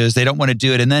ingenues. They don't want to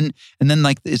do it, and then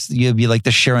like you'll be like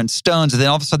the Sharon Stones, and then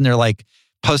all of a sudden they're like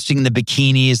posting the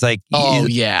bikinis, like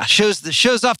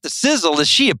shows off the sizzle as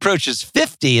she approaches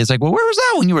 50. It's like, well, where was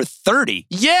that when you were 30?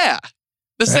 Yeah.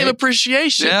 The same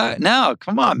appreciation. Yeah, no,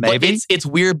 come on, maybe. It's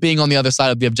weird being on the other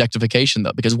side of the objectification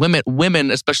though, because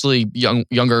women, especially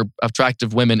younger,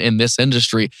 attractive women in this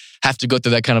industry, have to go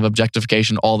through that kind of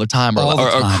objectification all the time.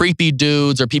 Or creepy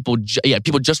dudes, or people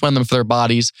just want them for their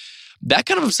bodies. That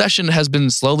kind of obsession has been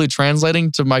slowly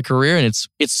translating to my career, and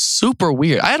it's super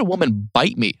weird. I had a woman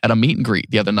bite me at a meet and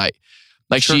greet the other night.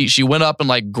 Like she went up and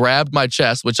like grabbed my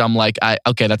chest, which I'm like,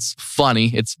 okay, that's funny.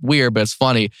 It's weird, but it's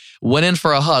funny. Went in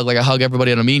for a hug, like I hug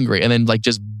everybody at a meet and greet, and then like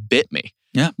just bit me.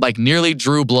 Yeah. Like nearly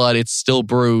drew blood. It's still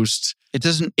bruised.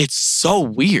 It's so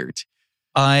weird.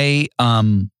 It's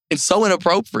so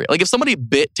inappropriate. Like if somebody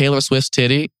bit Taylor Swift's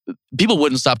titty, people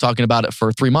wouldn't stop talking about it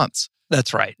for 3 months.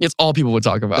 That's right. It's all people would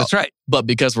talk about. That's right. But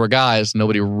because we're guys,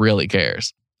 nobody really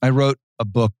cares. I wrote a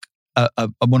book,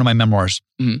 one of my memoirs,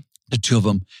 the two of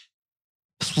them.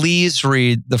 Please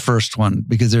read the first one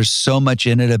because there's so much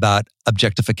in it about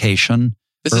objectification.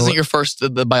 This isn't your first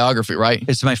the biography, right?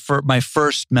 It's my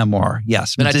first memoir.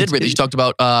 Yes, and I did read it. You talked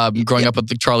about growing up with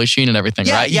the Charlie Sheen and everything,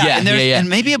 right? Yeah. And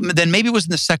maybe it was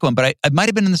in the second one, but it might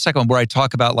have been in the second one where I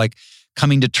talk about like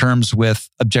coming to terms with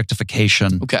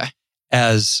objectification. Okay.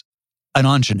 As an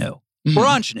ingenue. We're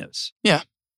ingenues. Yeah.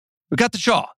 We got the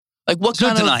jaw. Like what There's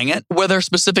kind no of denying it. Were there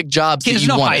specific jobs that There's you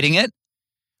no wanted? hiding it.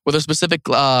 Were there specific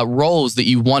roles that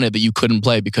you wanted that you couldn't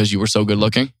play because you were so good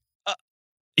looking?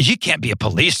 You can't be a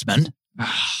policeman.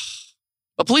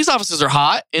 But police officers are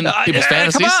hot in people's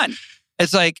fantasies. Come on.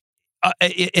 It's like,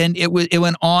 and it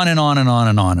went on and on and on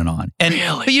and on and on. And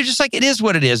really? But you're just like, it is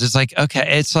what it is. It's like,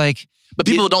 okay, it's like. But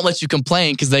people don't let you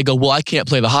complain because they go, well, I can't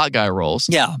play the hot guy roles.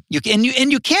 Yeah, you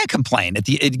can't complain at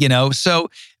the so,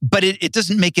 but it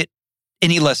doesn't make it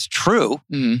any less true.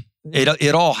 Mm-hmm.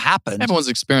 It all happened. Everyone's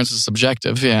experience is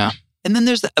subjective. Yeah. And then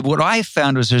there's what I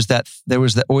found was there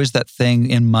was always that thing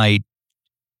in my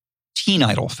teen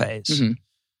idol phase. Mm-hmm.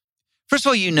 First of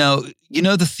all, you know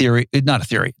the theory, not a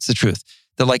theory, it's the truth.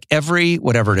 That like every,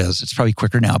 whatever it is, it's probably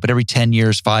quicker now, but every 10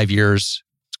 years, 5 years,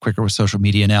 it's quicker with social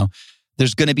media now,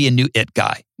 there's going to be a new it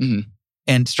guy. Mm-hmm.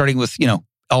 And starting with,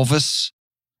 Elvis,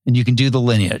 and you can do the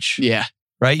lineage. Yeah.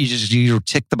 Right? You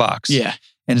tick the box. Yeah.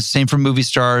 And it's the same for movie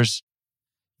stars,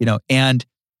 and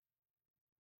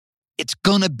it's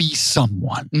going to be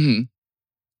someone. Mm-hmm.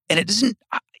 And it doesn't,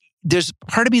 there's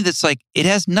part of me that's like, it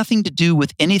has nothing to do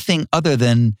with anything other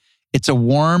than it's a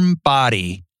warm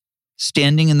body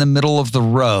standing in the middle of the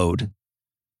road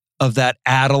of that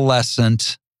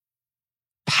adolescent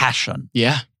passion.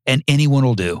 Yeah. And anyone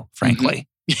will do, frankly.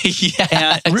 Yeah.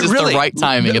 And it's just the right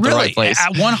timing at the right place.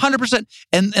 100%.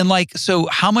 And like, so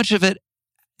how much of it,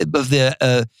 of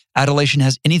the adulation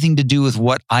has anything to do with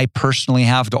what I personally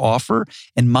have to offer?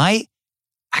 And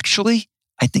actually,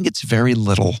 I think it's very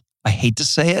little. I hate to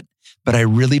say it, but I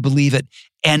really believe it.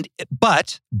 And,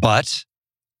 but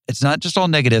it's not just all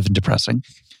negative and depressing.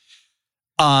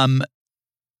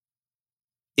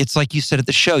 It's like you said at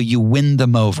the show, you win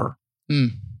them over.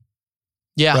 Mm.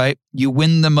 Yeah. Right? You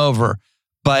win them over.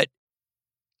 But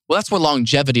well, that's where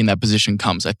longevity in that position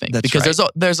comes, I think. That's because right.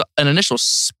 there's an initial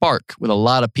spark with a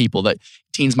lot of people that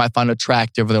teens might find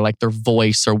attractive, or they're like their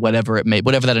voice or whatever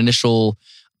that initial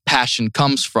passion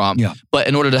comes from. Yeah. But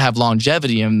in order to have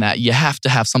longevity in that, you have to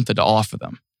have something to offer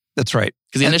them. That's right.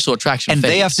 Because the initial attraction and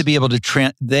fades. they have to be able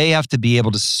to they have to be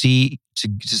able to see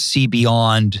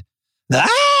beyond the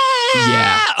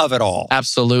of it all.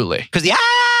 Absolutely. Because the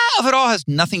of it all has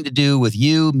nothing to do with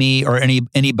you, me, or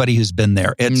anybody who's been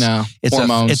there. It's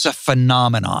hormones. It's a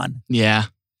phenomenon. Yeah.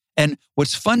 And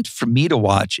what's fun for me to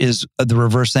watch is the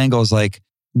reverse angle is like,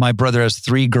 my brother has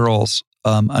 3 girls.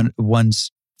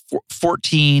 One's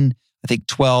 14, I think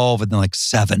 12, and then like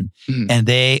 7. Mm-hmm.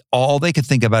 And all they could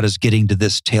think about is getting to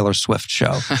this Taylor Swift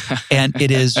show. And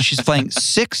she's playing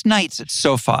 6 nights at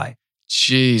SoFi.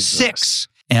 Jesus. 6.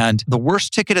 And the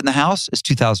worst ticket in the house is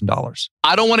 $2,000.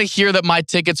 I don't want to hear that my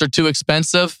tickets are too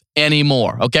expensive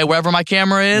anymore. Okay, wherever my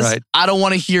camera is, right. I don't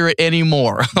want to hear it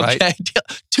anymore. Okay, right.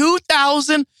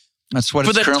 $2,000. That's what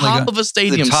for it's the currently top of a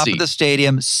stadium the top seat. Of the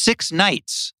stadium, 6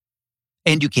 nights,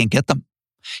 and you can't get them.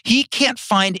 He can't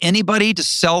find anybody to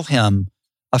sell him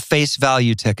a face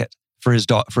value ticket for his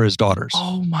daughters.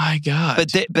 Oh my God!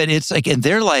 But it's like, and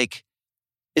they're like,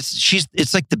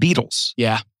 it's like the Beatles.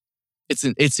 Yeah.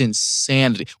 It's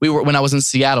insanity. When I was in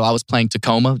Seattle, I was playing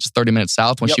Tacoma, just 30 minutes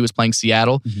south, when she was playing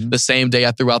Seattle. Mm-hmm. The same day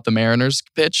I threw out the Mariners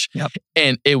pitch. Yep.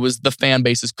 And it was, the fan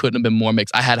bases couldn't have been more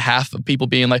mixed. I had half of people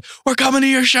being like, we're coming to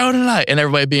your show tonight. And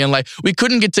everybody being like, we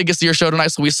couldn't get tickets to your show tonight,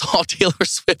 so we saw Taylor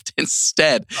Swift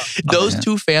instead. Those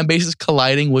two fan bases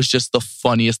colliding was just the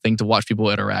funniest thing to watch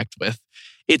people interact with.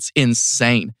 It's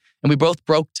insane. And we both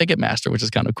broke Ticketmaster, which is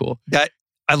kind of cool.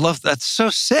 I love, that's so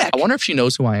sick. I wonder if she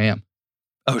knows who I am.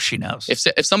 Oh, she knows.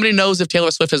 If somebody knows if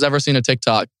Taylor Swift has ever seen a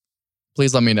TikTok,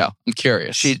 please let me know. I'm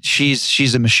curious.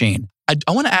 She's a machine.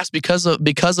 I want to ask, because of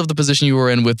the position you were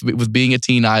in with being a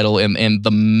teen idol and the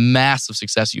massive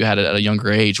success you had at a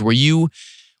younger age, were you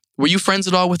friends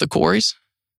at all with the Coreys?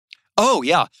 Oh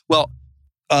yeah. Well,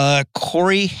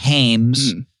 Corey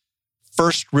Haim's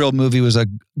first real movie was a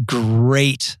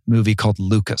great movie called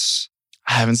Lucas.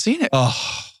 I haven't seen it.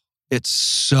 Oh, it's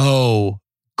so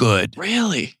good.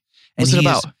 Really? What's it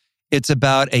about? It's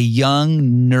about a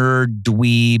young nerd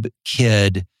dweeb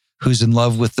kid who's in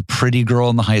love with the pretty girl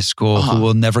in the high school who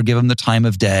will never give him the time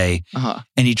of day.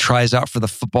 And he tries out for the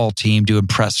football team to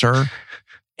impress her.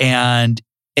 And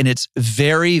it's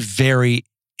very, very,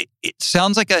 it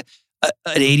sounds like an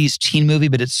 80s teen movie,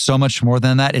 but it's so much more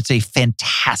than that. It's a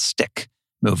fantastic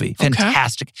movie.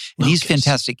 Fantastic. Okay. And he's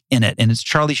fantastic in it. And it's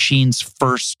Charlie Sheen's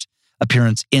first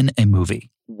appearance in a movie.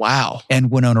 Wow.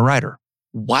 And Winona Ryder.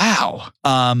 Wow.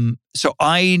 So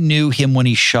I knew him when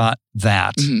he shot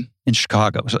that in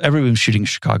Chicago. So everybody was shooting in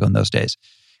Chicago in those days.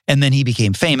 And then he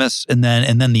became famous. And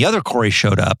then the other Corey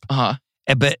showed up.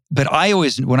 But I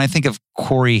always, when I think of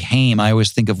Corey Haim, I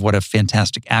always think of what a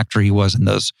fantastic actor he was in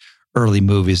those early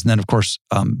movies. And then of course,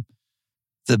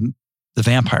 the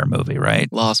vampire movie,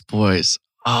 right? Lost Boys.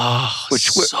 Oh,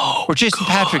 where Jason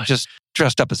Patrick just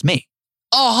dressed up as me.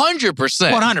 100%.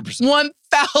 100%.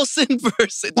 1000%.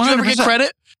 Did you ever get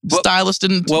credit? Stylist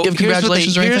didn't give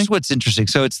congratulations or anything? Here's what's interesting.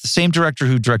 So it's the same director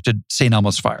who directed St.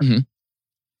 Elmo's Fire. Mm-hmm.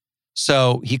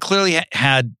 So he clearly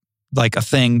had like a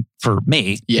thing for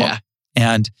me. Yeah.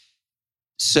 And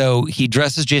so he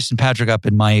dresses Jason Patrick up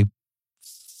in my,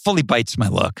 fully bites my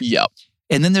look. Yep.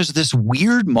 And then there's this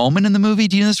weird moment in the movie,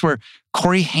 do you know this, where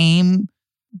Corey Haim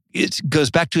goes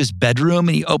back to his bedroom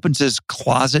and he opens his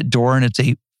closet door and it's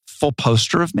a full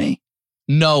poster of me?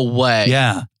 No way.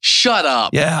 Yeah. Shut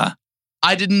up. Yeah.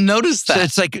 I didn't notice that. So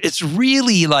it's like, it's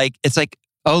really like,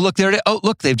 oh, look, there it is. Oh,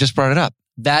 look, they've just brought it up.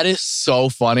 That is so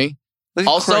funny.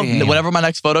 Also, whatever my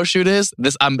next photo shoot is,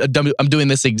 I'm doing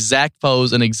this exact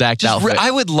pose and exact outfit.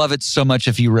 I would love it so much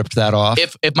if you ripped that off.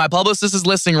 If my publicist is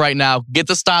listening right now, get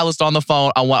the stylist on the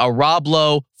phone. I want a Rob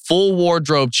Lowe full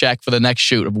wardrobe check for the next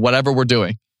shoot of whatever we're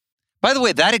doing. By the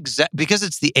way, because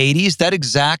it's the 80s, that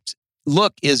exact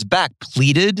look is back.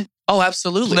 Pleated. Oh,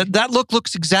 absolutely. That look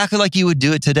looks exactly like you would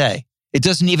do it today. It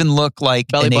doesn't even look like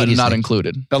belly button not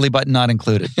included. Belly button not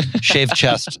included. Shaved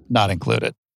chest not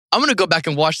included. I'm going to go back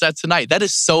and watch that tonight. That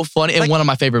is so funny and one of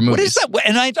my favorite movies. What is that?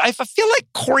 And I feel like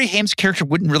Corey Haim's character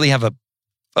wouldn't really have a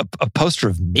poster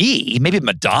of me. Maybe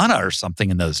Madonna or something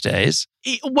in those days.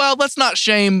 Well, let's not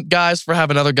shame guys for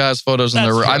having other guys' photos in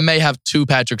their room. I may have 2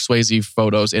 Patrick Swayze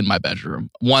photos in my bedroom.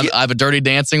 One, I have a Dirty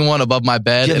Dancing one above my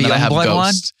bed, and then I have Ghost.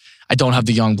 One? I don't have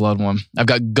the Youngblood one. I've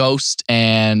got Ghost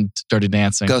and Dirty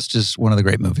Dancing. Ghost is one of the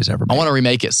great movies ever made. I want to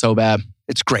remake it so bad.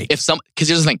 It's great. Because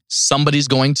here's the thing, somebody's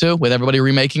going to, with everybody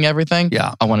remaking everything.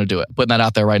 Yeah. I want to do it. Putting that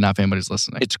out there right now if anybody's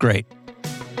listening. It's great.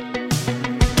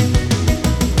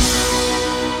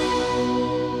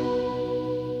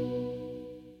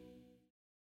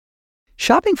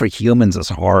 Shopping for humans is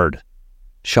hard.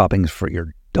 Shopping for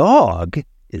your dog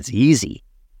is easy.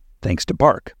 Thanks to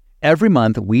Bark. Every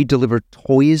month, we deliver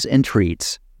toys and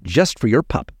treats just for your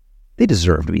pup. They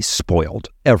deserve to be spoiled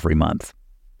every month.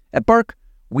 At Bark,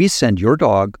 we send your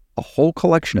dog a whole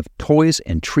collection of toys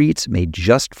and treats made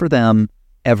just for them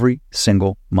every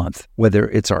single month. Whether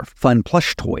it's our fun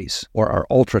plush toys or our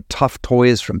ultra tough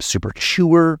toys from Super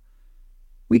Chewer,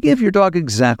 we give your dog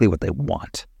exactly what they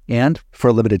want. And for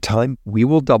a limited time, we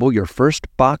will double your first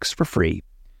box for free.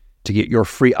 To get your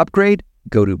free upgrade,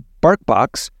 go to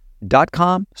barkbox.com/Rob.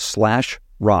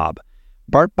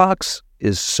 BarkBox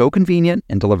is so convenient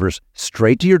and delivers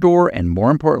straight to your door and,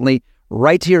 more importantly,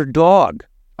 right to your dog.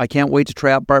 I can't wait to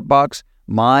try out BarkBox.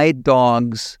 My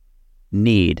dogs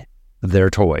need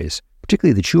their toys,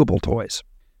 particularly the chewable toys.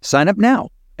 Sign up now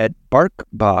at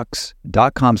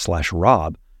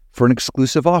barkbox.com/Rob for an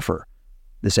exclusive offer.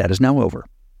 This ad is now over.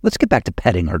 Let's get back to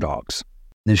petting our dogs.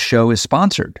 This show is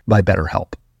sponsored by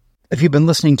BetterHelp. If you've been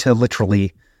listening to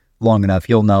Literally long enough,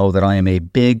 you'll know that I am a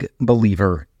big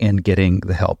believer in getting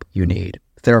the help you need.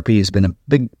 Therapy has been a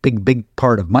big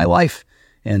part of my life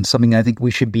and something I think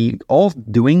we should be all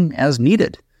doing as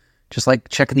needed, just like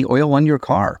checking the oil on your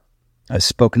car. I've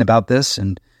spoken about this,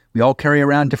 and we all carry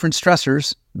around different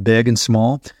stressors, big and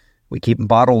small. We keep them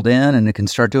bottled in, and it can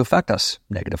start to affect us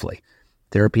negatively.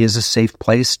 Therapy is a safe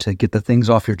place to get the things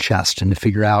off your chest and to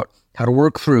figure out how to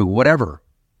work through whatever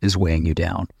is weighing you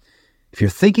down. If you're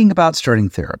thinking about starting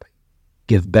therapy,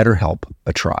 give BetterHelp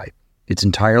a try. It's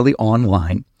entirely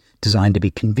online, designed to be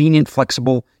convenient,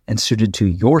 flexible, and suited to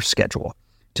your schedule.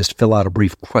 Just fill out a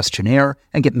brief questionnaire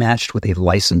and get matched with a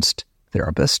licensed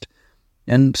therapist.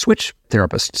 And switch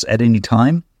therapists at any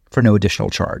time for no additional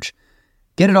charge.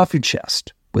 Get it off your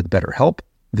chest with BetterHelp.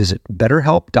 Visit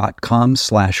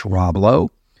betterhelp.com/RobLowe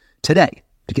today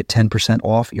to get 10%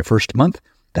 off your first month.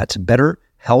 That's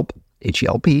BetterHelp,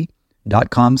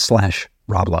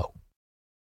 HELP.com/RobLowe.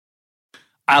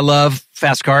 I love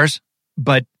fast cars,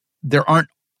 but there aren't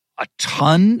a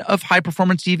ton of high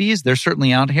performance EVs. They're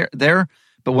certainly out there.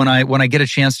 But when I get a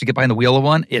chance to get behind the wheel of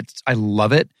one, I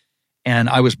love it. And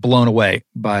I was blown away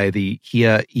by the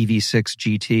Kia EV6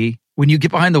 GT. When you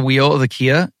get behind the wheel of the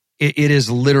Kia, it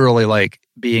is literally like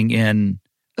being in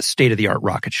a state-of-the-art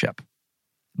rocket ship,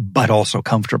 but also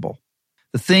comfortable.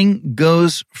 The thing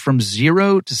goes from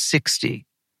 0 to 60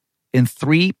 in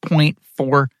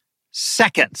 3.4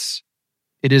 seconds.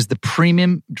 It is the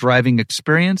premium driving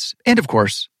experience. And of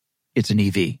course, it's an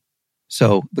EV.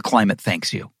 So the climate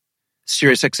thanks you.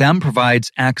 SiriusXM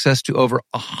provides access to over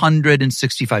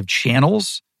 165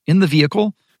 channels in the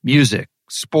vehicle. Music,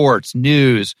 sports,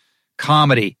 news,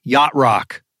 comedy, yacht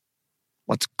rock.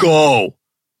 Let's go.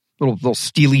 Little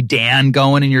Steely Dan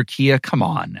going in your Kia. Come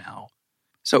on now.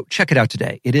 So check it out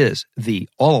today. It is the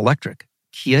all-electric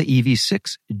Kia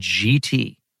EV6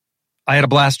 GT. I had a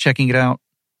blast checking it out.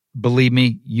 Believe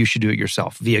me, you should do it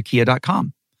yourself via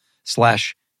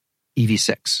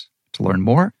kia.com/EV6. To learn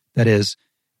more, that is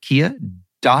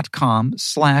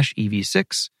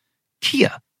kia.com/EV6.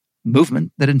 Kia,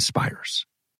 movement that inspires.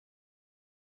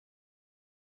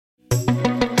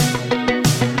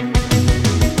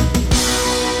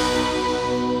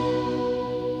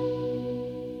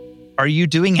 Are you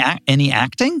doing any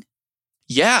acting?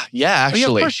 Yeah, actually. Oh, yeah, of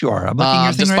course you are. I'm looking at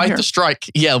your thing despite right here. the strike,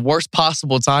 worst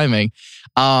possible timing.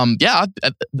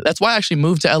 That's why I actually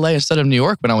moved to LA instead of New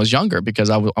York when I was younger, because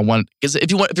I wanted. Because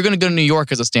if you're going to go to New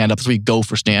York as a stand-up, so we go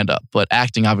for stand-up. But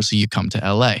acting, obviously, you come to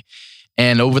LA.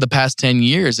 And over the past 10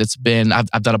 years, it's been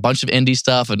I've done a bunch of indie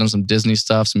stuff. I've done some Disney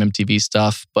stuff, some MTV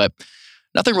stuff, but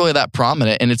nothing really that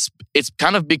prominent. And it's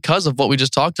kind of because of what we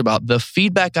just talked about. The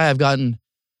feedback I have gotten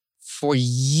for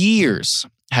years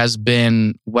has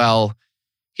been, well,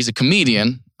 he's a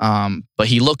comedian, but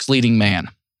he looks leading man,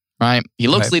 right? He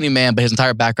looks leading man, but his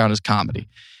entire background is comedy.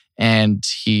 And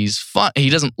he's fun. He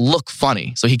doesn't look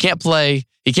funny. So he can't play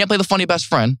the funny best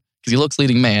friend because he looks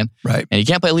leading man. Right. And he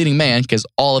can't play leading man because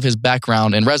all of his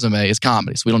background and resume is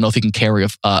comedy. So we don't know if he can carry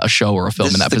a show or a film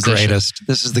in that position. This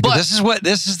is the greatest.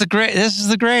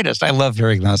 I love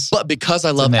hearing this. But because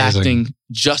I love acting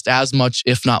just as much,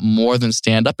 if not more than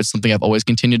stand-up, it's something I've always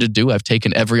continued to do. I've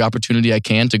taken every opportunity I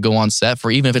can to go on set for,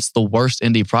 even if it's the worst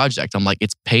indie project. I'm like,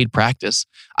 it's paid practice.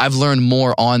 I've learned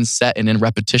more on set and in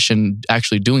repetition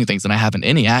actually doing things than I have in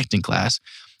any acting class.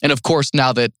 And of course,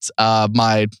 now that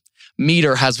my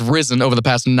meter has risen over the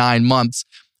past 9 months,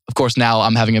 of course, now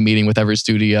I'm having a meeting with every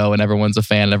studio and everyone's a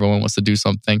fan and everyone wants to do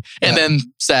something. And then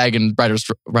SAG and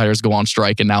writers go on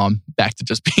strike, and now I'm back to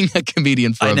just being a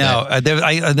comedian for a bit. I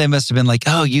know. They must have been like,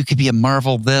 oh, you could be a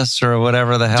Marvel this or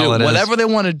whatever the hell it is. Whatever they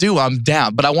want to do, I'm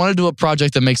down. But I want to do a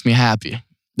project that makes me happy.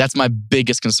 That's my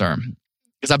biggest concern.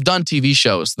 Because I've done TV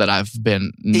shows that I've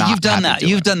been not You've done that. doing.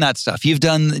 You've done that stuff. You've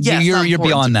done. You're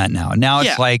beyond that now. Now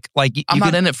it's like I'm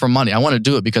not in it for money. I want to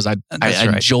do it because I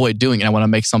enjoy doing it. I want to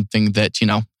make something that,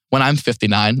 when I'm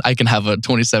 59, I can have a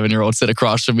 27-year-old sit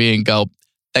across from me and go,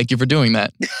 "Thank you for doing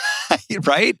that."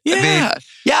 Right?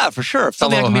 Yeah, for sure.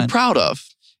 Something I can be proud of.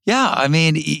 Yeah, I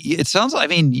mean, it sounds. I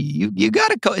mean, you got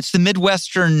to go. It's the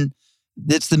Midwestern.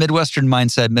 It's the Midwestern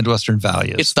mindset, Midwestern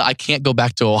values. It's the I can't go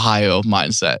back to Ohio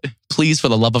mindset. Please, for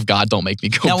the love of God, don't make me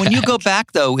go back. Now, when you go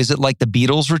back, though, is it like the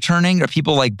Beatles returning? Are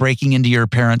people like breaking into your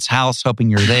parents' house hoping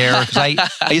you're there? Because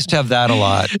I used to have that a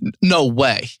lot. No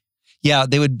way. Yeah,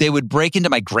 they would break into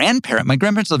my grandparents. My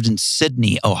grandparents lived in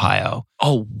Sydney, Ohio.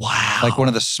 Oh, wow. Like one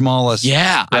of the smallest.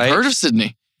 Yeah, right? I've heard of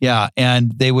Sydney. Yeah,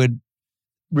 and they would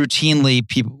routinely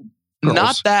girls.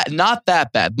 Not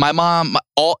that bad. My mom,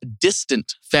 all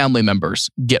distant family members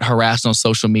get harassed on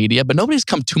social media, but nobody's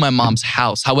come to my mom's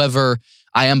house. However,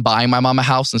 I am buying my mom a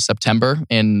house in September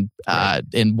in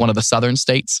one of the southern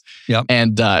states. Yep.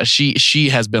 And she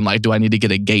has been like, "Do I need to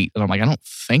get a gate?" And I'm like, "I don't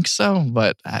think so,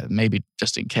 but maybe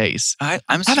just in case." I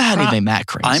haven't had anything that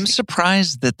crazy. I'm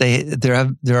surprised that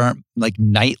there aren't like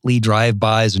nightly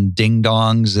drive-bys and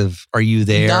ding-dongs of "Are you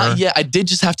there?" Not yet. I did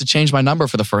just have to change my number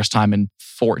for the first time in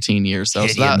 14 years. So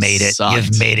you made it. Sucked.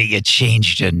 You've made it. You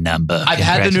changed your number. I've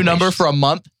had the new number for a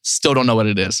month. Still don't know what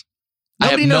it is.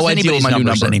 Nobody knows anybody's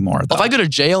numbers anymore. If I go to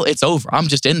jail, it's over. I'm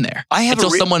just in there until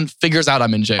someone figures out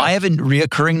I'm in jail. I have a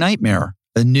reoccurring nightmare.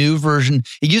 A new version.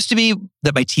 It used to be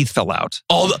that my teeth fell out.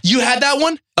 Oh, you had that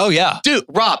one? Oh, yeah. Dude,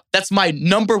 Rob, that's my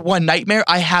number one nightmare.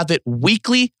 I have it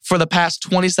weekly for the past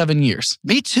 27 years.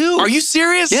 Me too. Are you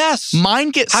serious? Yes.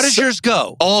 Mine gets... How does yours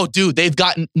go? Oh, dude, they've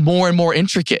gotten more and more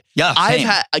intricate. Yeah, same.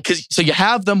 So you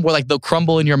have them where like they'll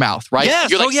crumble in your mouth, right?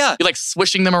 Yes. You're like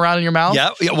swishing them around in your mouth.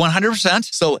 Yeah,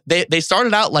 100%. So they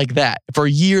started out like that for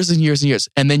years and years and years.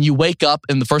 And then you wake up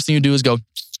and the first thing you do is go,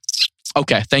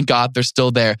 okay, thank God they're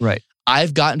still there. Right.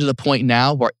 I've gotten to the point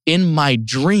now where in my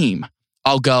dream,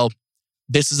 I'll go,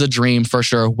 this is a dream for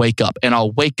sure, wake up. And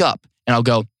I'll wake up and I'll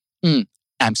go,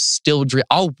 I'm still dreaming.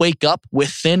 I'll wake up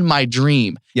within my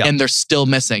dream and they're still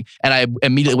missing. And I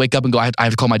immediately wake up and go, I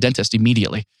have to call my dentist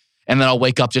immediately. And then I'll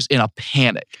wake up just in a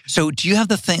panic. So do you have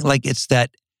the thing, like it's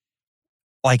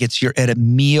you're at a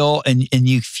meal and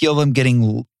you feel them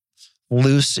getting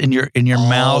loose in your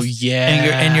mouth. Yeah.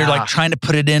 And you're like trying to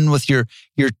put it in with your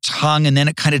tongue and then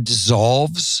it kind of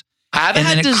dissolves. I haven't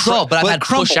had dissolve, but I've had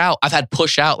push out. I've had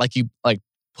push out, like you like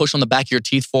push on the back of your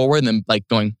teeth forward and then like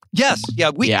going. Yes.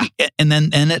 Yeah. And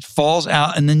then it falls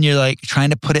out and then you're like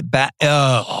trying to put it back.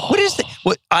 What is that?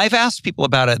 What I've asked people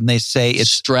about it and they say it's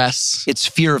stress. It's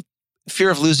fear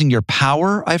of losing your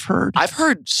power. I've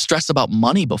heard stress about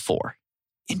money before.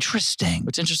 Interesting.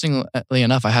 Which, interestingly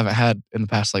enough, I haven't had in the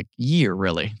past year,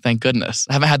 really. Thank goodness.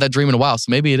 I haven't had that dream in a while, so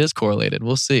maybe it is correlated.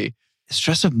 We'll see. The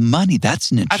stress of money,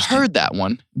 that's an interesting. I've heard that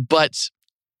one, but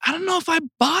I don't know if I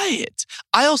buy it.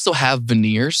 I also have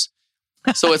veneers.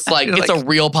 So it's it's a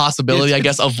real possibility, I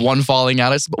guess, of one falling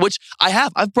out. Which I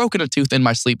have. I've broken a tooth in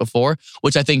my sleep before,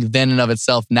 which I think then and of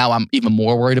itself, now I'm even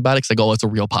more worried about it because I go, it's a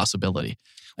real possibility.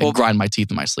 I grind my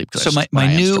teeth in my sleep. So my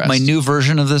new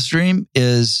version of this dream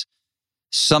is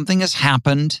something has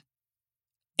happened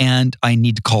and I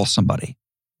need to call somebody.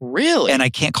 Really? And I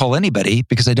can't call anybody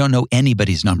because I don't know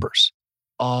anybody's numbers.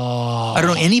 Oh. I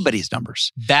don't know anybody's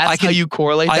numbers. How you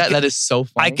correlate that? That is so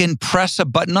funny. I can press a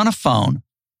button on a phone,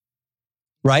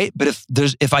 right? But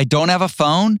if I don't have a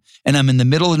phone and I'm in the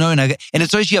middle of nowhere, and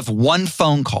it's always you have one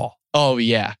phone call. Oh,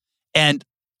 yeah. And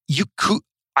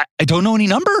I don't know any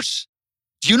numbers.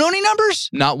 Do you know any numbers?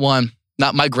 Not one.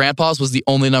 Not my grandpa's was the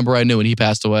only number I knew when he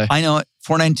passed away. I know it.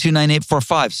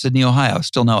 492-9845, Sydney, Ohio.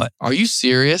 Still know it. Are you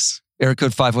serious? Area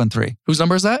code 513. Whose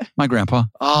number is that? My grandpa.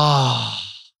 Oh.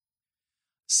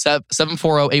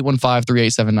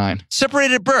 740-815-3879.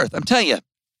 Separated at birth. I'm telling you.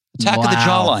 Attack of the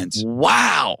jawlines.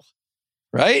 Wow.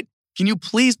 Right? Can you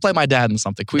please play my dad in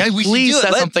something? Can we please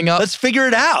set something up? Let's figure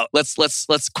it out. Let's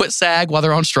quit SAG while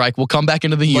they're on strike. We'll come back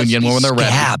into the union when they're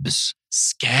ready.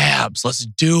 Scabs. Let's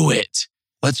do it.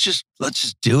 Let's just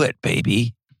do it,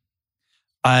 baby.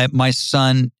 My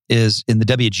son is in the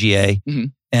WGA,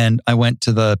 and I went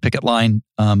to the picket line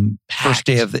first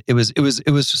day of it was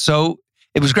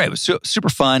great. It was super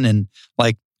fun, and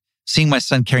seeing my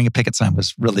son carrying a picket sign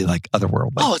was really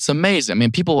otherworldly. Oh, it's amazing. I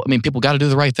mean, people got to do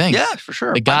the right thing. Yeah, for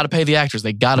sure. They got to pay the actors.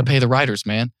 They got to pay the writers,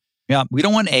 man. Yeah, we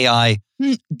don't want AI.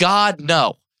 God,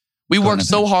 no. We worked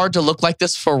so hard to look like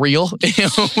this for real. We're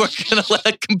going to let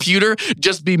a computer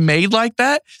just be made like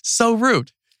that? So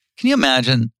rude. Can you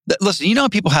imagine? Listen, you know how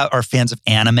people are fans of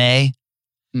anime?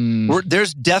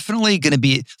 There's definitely going to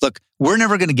be... Look, we're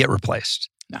never going to get replaced.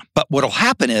 No. But what'll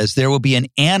happen is there will be an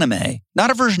anime, not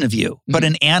a version of you, but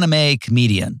an anime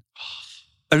comedian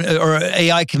or an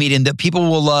AI comedian that people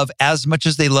will love as much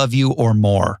as they love you or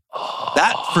more.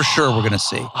 That for sure we're going to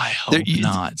see. I hope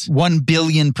not. 1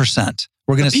 billion%.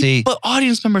 We're going to see. But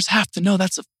audience members have to know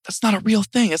that's not a real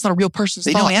thing. That's not a real person's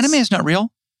thoughts. They know anime is not real.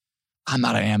 I'm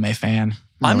not an anime fan.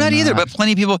 I'm not either, but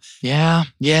plenty of people. Yeah.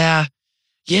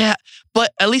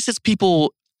 But at least it's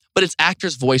people, but it's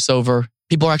actors' voiceover.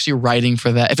 People are actually writing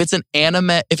for that. If it's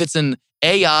an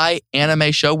AI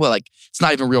anime show where it's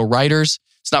not even real writers,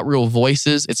 it's not real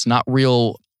voices, it's not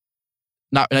even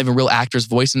real actors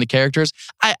voicing the characters,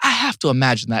 I have to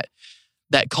imagine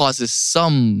that causes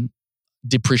some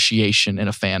depreciation in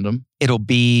a fandom. It'll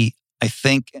be, I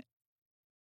think,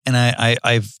 and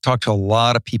I've talked to a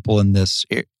lot of people in this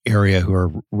area who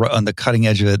are on the cutting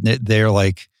edge of it. They're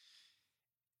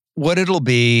what it'll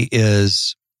be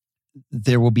is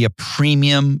there will be a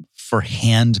premium for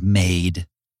handmade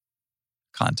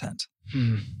content.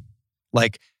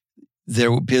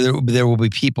 There will be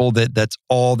people that's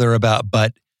all they're about,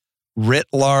 but writ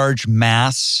large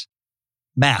mass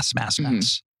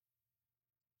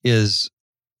is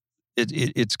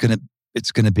it's gonna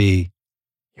be.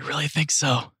 You really think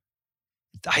so?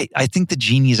 I think the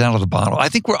genie's out of the bottle. I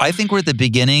think we're at the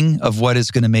beginning of what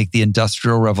is going to make the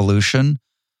Industrial Revolution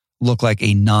look like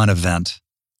a non-event.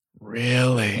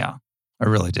 Really? Yeah, I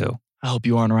really do. I hope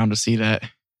you aren't around to see that.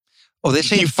 Oh, they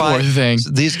say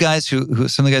these guys who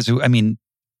some of the guys who are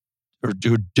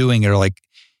doing it are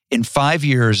in 5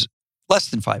 years, less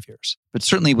than 5 years, but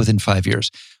certainly within 5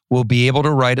 years, will be able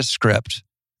to write a script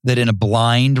that in a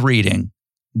blind reading,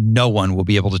 no one will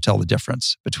be able to tell the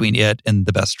difference between it and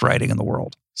the best writing in the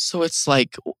world. So it's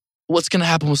what's going to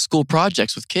happen with school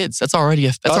projects with kids? That's already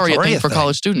a thing for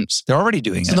college students. They're already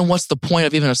doing it. So then what's the point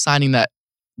of even assigning that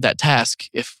task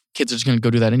if kids are just going to go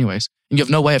do that anyways? And you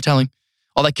have no way of telling.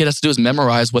 All that kid has to do is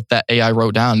memorize what that AI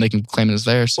wrote down. And they can claim it as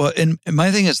theirs. Well, and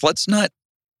my thing is, let's not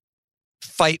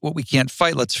fight what we can't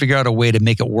fight. Let's figure out a way to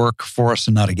make it work for us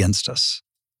and not against us.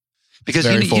 Because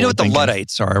you know what the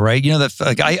Luddites are, right? You know,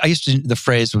 I used to the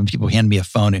phrase when people hand me a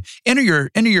phone, enter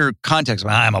your context.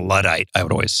 I'm a Luddite, I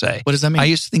would always say. What does that mean? I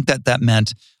used to think that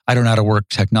meant I don't know how to work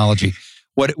technology.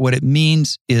 What it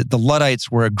means is the Luddites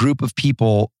were a group of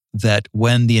people that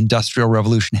when the Industrial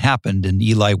Revolution happened and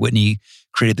Eli Whitney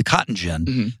created the cotton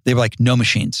gin, they were no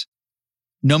machines.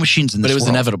 No machines in this world. But it was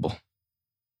inevitable.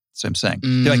 That's what I'm saying.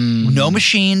 They're no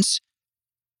machines.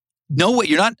 No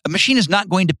way. A machine is not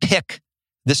going to pick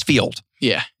this field.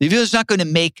 Yeah. The field is not going to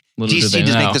make DC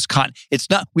to make this It's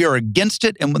not. We are against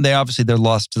it, and when they're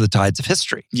lost to the tides of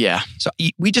history. Yeah. So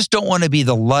we just don't want to be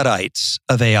the Luddites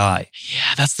of AI.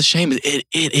 Yeah, that's the shame. It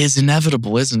is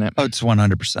inevitable, isn't it? Oh, it's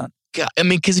 100%. God, I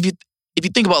mean, because if you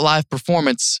think about live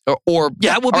performance or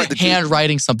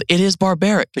handwriting something, it is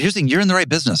barbaric. But here's the thing: you're in the right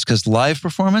business because live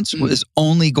performance is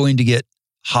only going to get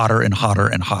hotter and hotter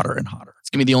and hotter and hotter. It's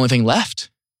gonna be the only thing left.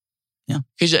 Yeah,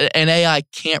 because an AI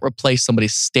can't replace somebody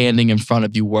standing in front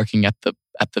of you working at the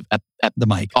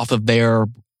mic off of their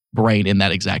brain in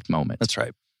that exact moment. That's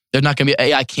right. They're not gonna be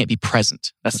AI can't be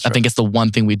present. I think it's the one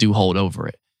thing we do hold over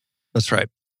it. That's right.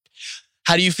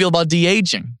 How do you feel about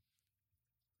de-aging?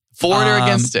 For it or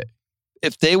against it?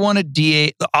 If they want to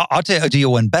de-age, I'll tell you, I'll do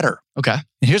one better. Okay.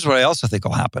 And here's what I also think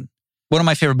will happen. One of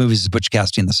my favorite movies is Butch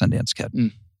Cassidy and the Sundance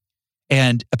Kid.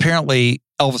 And apparently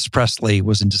Elvis Presley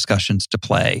was in discussions to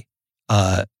play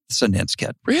the Sundance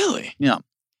Kid. Really? Yeah.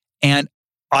 And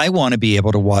I want to be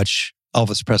able to watch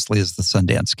Elvis Presley as the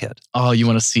Sundance Kid. Oh, you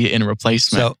want to see it in a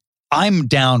replacement? So I'm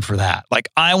down for that. Like,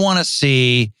 I want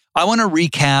to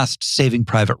recast Saving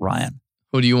Private Ryan.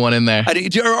 Who do you want in there?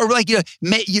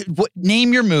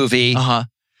 Name your movie. I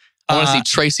want to see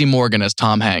Tracy Morgan as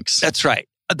Tom Hanks. That's right.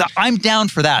 I'm down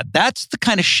for that. That's the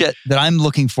kind of shit that I'm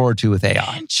looking forward to with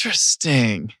AI.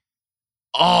 Interesting.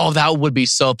 Oh, that would be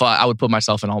so fun. I would put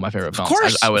myself in all my favorite films. Of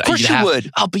course you would.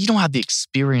 Oh, but you don't have the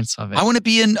experience of it. I want to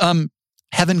be in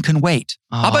Heaven Can Wait.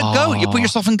 How about Go? You put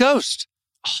yourself in Ghost.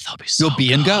 Oh, that would be so You'll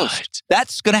be in Ghost.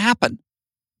 That's going to happen.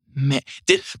 Man,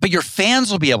 but your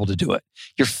fans will be able to do it.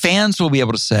 Your fans will be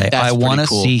able to say, I want to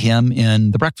see him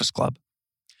in The Breakfast Club.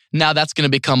 Now that's going to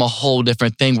become a whole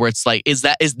different thing where it's like, is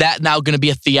that now going to be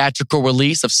a theatrical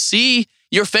release of see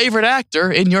your favorite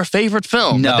actor in your favorite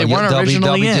film that they weren't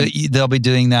originally in? They'll be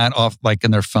doing that off like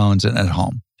in their phones and at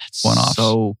home. That's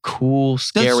so cool,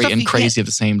 scary, and crazy at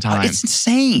the same time. It's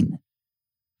insane.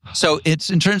 So it's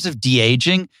in terms of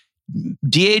de-aging,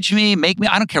 de-age me, make me,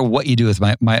 I don't care what you do with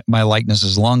my likeness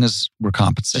as long as we're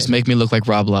compensated. Just make me look like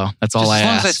Rob Lowe. That's all I ask. As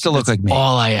long as I still look like me.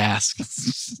 All I ask.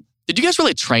 Did you guys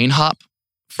really train hop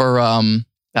for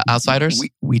Outsiders?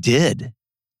 We did.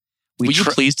 Will you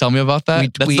please tell me about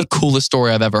that? That's the coolest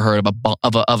story I've ever heard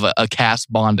of a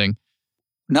cast bonding.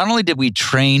 Not only did we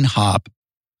train hop,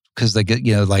 because they get,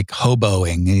 like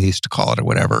hoboing, they used to call it or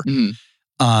whatever.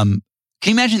 Can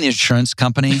you imagine the insurance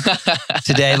company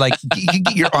today? Like, you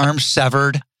get your arm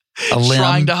severed, a limb.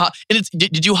 Trying to hop. And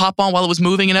did you hop on while it was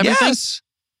moving and everything? Yes.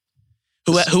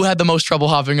 Who had the most trouble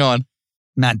hopping on?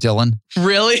 Matt Dillon.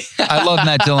 Really? I love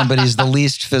Matt Dillon, but he's the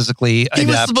least physically adept. He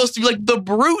was supposed to be like the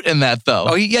brute in that, though.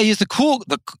 Oh, yeah, he's the cool.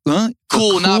 Not brute.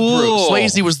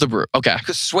 Swayze was the brute. Okay.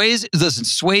 Because Swayze,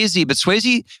 but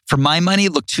Swayze, for my money,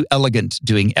 looked too elegant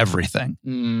doing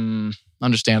everything.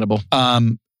 Understandable.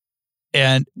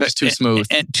 And it's too smooth.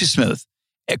 And too smooth.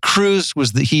 Cruise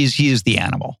was he is the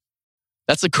animal.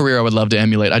 That's a career I would love to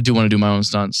emulate. I do want to do my own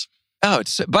stunts. Oh,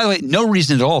 it's, by the way, no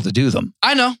reason at all to do them.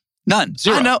 I know. None.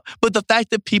 Zero. I know. But the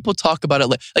fact that people talk about it,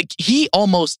 like he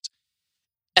almost,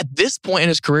 at this point in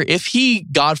his career, if he,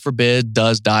 God forbid,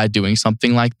 does die doing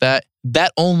something like that,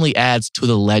 that only adds to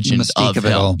the legend of him.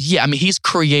 It all. Yeah, I mean, he's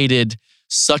created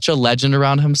such a legend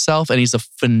around himself, and he's a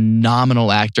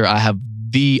phenomenal actor. I have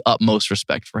the utmost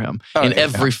respect for him in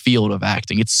every field of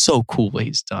acting. It's so cool what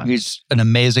he's done. He's an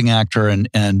amazing actor, and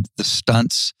the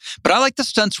stunts. But I like the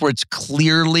stunts where it's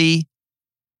clearly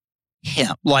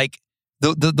him. Like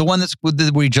the one that's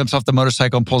where he jumps off the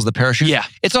motorcycle and pulls the parachute. Yeah.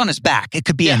 It's on his back. It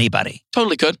could be anybody.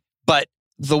 Totally could. But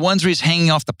the ones where he's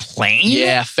hanging off the plane?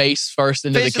 Yeah, face first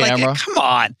into the camera. Like, come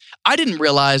on. I didn't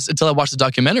realize until I watched the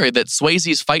documentary that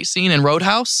Swayze's fight scene in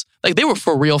Roadhouse, like they were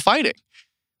for real fighting.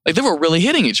 Like they were really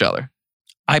hitting each other.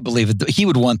 I believe it. He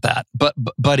would want that. But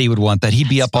Buddy would want that. He'd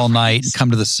be up all night, come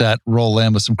to the set, roll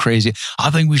in with some crazy, I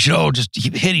think we should all just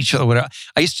hit each other. Whatever.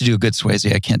 I used to do a good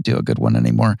Swayze. I can't do a good one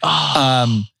anymore.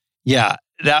 Yeah,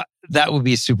 that would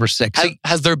be super sick.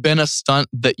 Has there been a stunt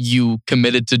that you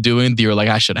committed to doing that you're like,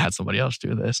 I should have had somebody else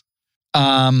do this?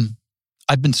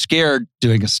 I've been scared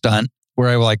doing a stunt where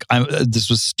I was like, this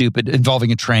was stupid,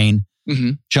 involving a train,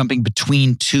 jumping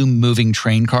between two moving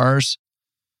train cars.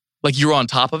 Like you're on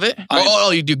top of it?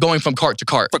 You're going from cart to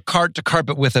cart. From cart to cart,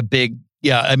 but with a big,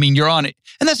 I mean, you're on it.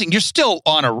 And that's the thing, you're still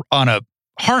on a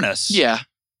harness. Yeah.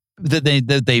 That they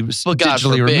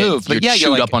digitally remove. But you're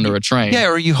chewed up under a train. Yeah,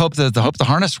 or you hope that the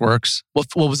harness works. What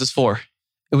was this for?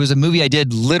 It was a movie I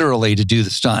did literally to do the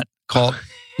stunt called,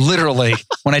 literally,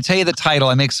 when I tell you the title,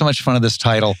 I make so much fun of this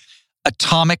title,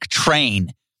 Atomic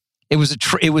Train. It was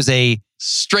a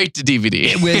straight to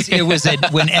DVD. It was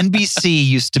when NBC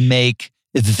used to make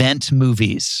Event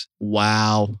Movies.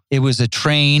 Wow. It was a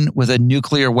train with a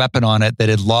nuclear weapon on it that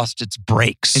had lost its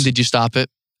brakes. And did you stop it?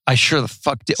 I sure the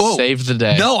fuck did. Oh, saved the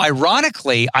day. No,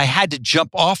 ironically, I had to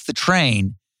jump off the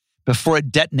train before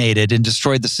it detonated and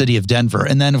destroyed the city of Denver.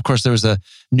 And then, of course, there was a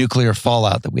nuclear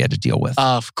fallout that we had to deal with.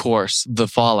 Of course. The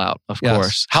fallout, of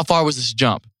course. How far was this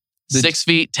jump? 6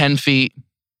 feet, 10 feet?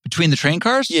 Between the train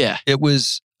cars? Yeah. It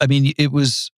was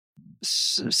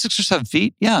 6 or 7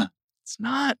 feet. Yeah. It's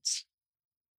not.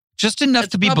 Just enough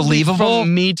to be believable.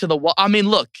 From me to the wall. I mean,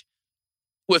 look,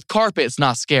 with carpet, it's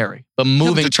not scary. But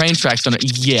moving train tracks on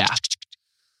it, yeah.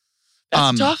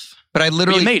 That's tough. But I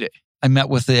literally made it. I met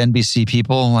with the NBC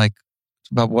people, like,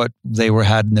 about what they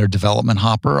had in their development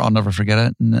hopper. I'll never forget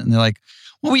it. And they're like,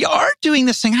 well, we are doing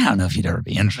this thing. I don't know if you'd ever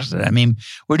be interested. I mean,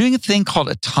 we're doing a thing called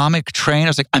Atomic Train. I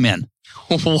was like, I'm in.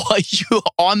 What? You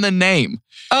on the name?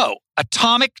 Oh,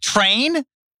 Atomic Train?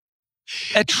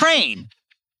 A train.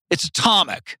 It's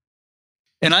atomic.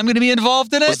 And I'm going to be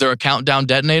involved in it? Was there a countdown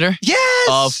detonator? Yes!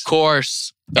 Of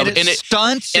course. And it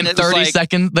stunts. In 30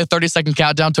 seconds, the 30-second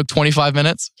countdown took 25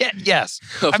 minutes? Yeah, yes.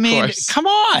 Of course. Come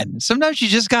on. Sometimes you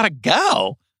just got to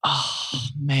go. Oh,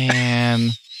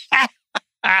 man. It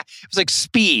was like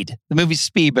Speed. The movie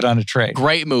Speed, but on a train.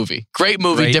 Great movie.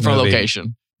 Different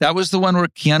location. That was the one where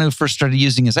Keanu first started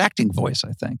using his acting voice,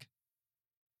 I think.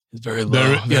 It's very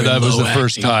low. That was the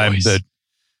first time that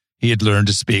he had learned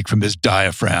to speak from his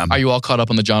diaphragm. Are you all caught up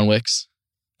on the John Wicks?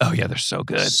 Oh, yeah, they're so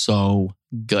good. So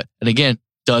good. And again,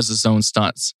 does his own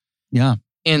stunts. Yeah.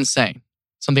 Insane.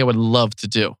 Something I would love to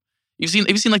do. Have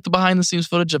you seen like the behind the scenes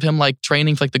footage of him like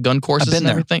training for like the gun courses and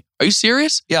everything? Are you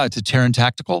serious? Yeah, it's a Terran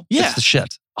Tactical. Yeah. It's the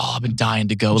shit. Oh, I've been dying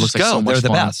to go. It looks like so much They're the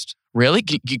fun. best. Really?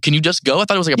 Can you just go? I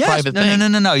thought it was like a private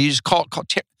thing. No. You just call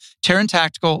Terran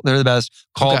Tactical. They're the best.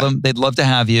 Call them. They'd love to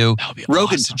have you. That would be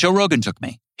awesome. Joe Rogan took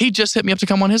me. He just hit me up to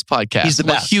come on his podcast. He's the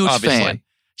best. Huge obviously. fan.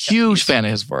 Huge fan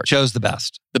of his work. Joe's the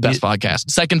best. The best podcast.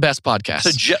 Second best podcast.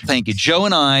 So thank you. Joe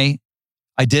and I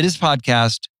did his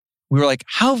podcast. We were like,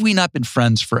 how have we not been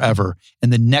friends forever?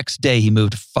 And the next day he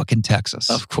moved to fucking Texas.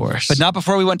 Of course. But not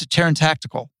before we went to Terran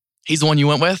Tactical. He's the one you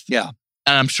went with? Yeah.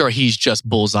 And I'm sure he's just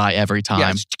bullseye every time.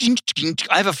 Yeah.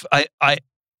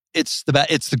 It's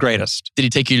the greatest. Did he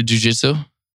take you to jiu-jitsu?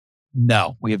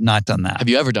 No, we have not done that. Have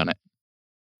you ever done it?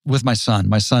 With my son.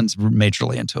 My son's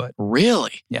majorly into it.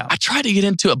 Really? Yeah. I tried to get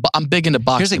into it, but I'm big into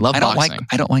boxing. Love boxing.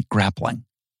 I don't like grappling.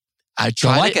 I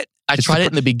tried it. I tried it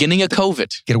in the beginning of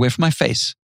COVID. Get away from my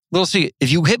face. Little secret.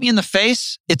 If you hit me in the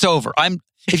face, it's over.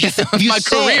 If you my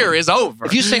career is over.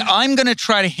 If you say, I'm going to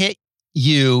try to hit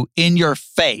you in your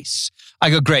face, I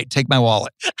go, great, take my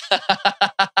wallet.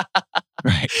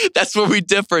 Right. That's where we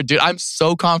differ, dude. I'm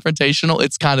so confrontational.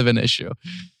 It's kind of an issue.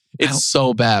 It's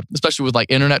so bad, especially with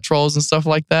like internet trolls and stuff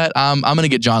like that. I'm going to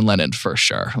get John Lennon for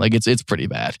sure. Like it's pretty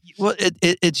bad. Well,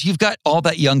 it's you've got all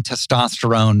that young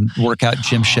testosterone workout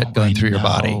gym shit going through your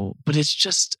body. But it's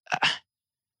just,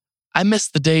 I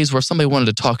miss the days where if somebody wanted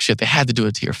to talk shit, they had to do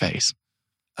it to your face.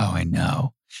 Oh, I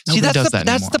know. Nobody does that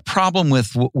that's anymore. the problem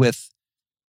with.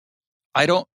 I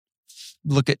don't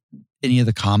look at any of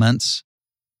the comments.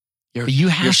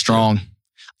 You're strong.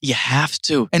 You have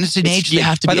to. And it's an age thing. You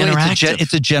have to By be the way, interactive.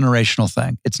 it's a generational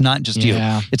thing. It's not just you.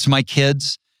 It's my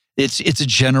kids. It's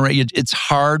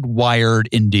hardwired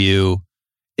into you.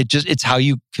 It's how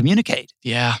you communicate.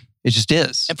 Yeah. It just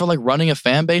is. And for like running a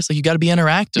fan base, like you got to be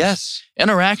interactive. Yes.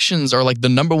 Interactions are like the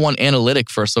number one analytic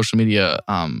for a social media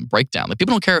breakdown. Like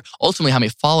people don't care ultimately how many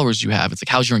followers you have. It's like,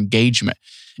 how's your engagement?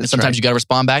 And sometimes you got to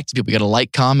respond back to people. You got to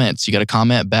like comments. You got to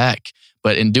comment back.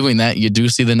 But in doing that, you do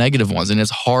see the negative ones. And it's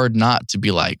hard not to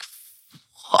be like,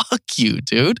 fuck you,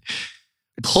 dude.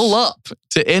 Pull up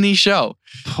to any show.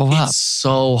 Pull up. It's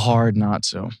so hard not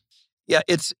to. Yeah,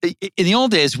 it's in the old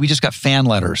days, we just got fan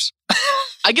letters.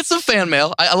 I get some fan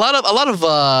mail. A lot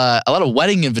of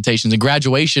wedding invitations and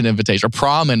graduation invitations or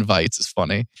prom invites is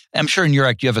funny. I'm sure in your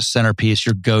act you have a centerpiece,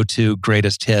 your go-to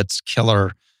greatest hits,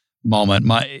 killer moment.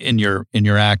 In your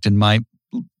act and my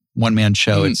one-man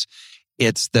show,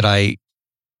 it's that I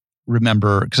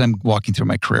remember because I'm walking through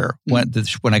my career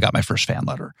when I got my first fan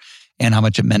letter and how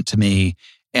much it meant to me,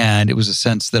 and it was a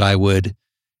sense that I would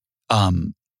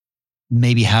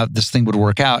maybe have this thing would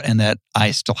work out and that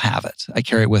I still have it. I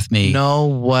carry it with me. No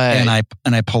way. And I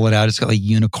pull it out. It's got like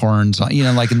unicorns on,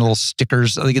 like in little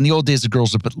stickers. Like in the old days, the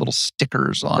girls would put little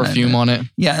stickers on perfume on it.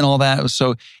 Yeah, and all that. It was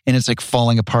and it's like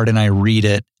falling apart. And I read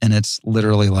it, and it's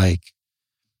literally like,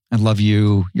 I love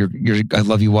you. I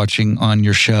love you watching on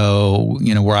your show.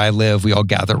 Where I live, we all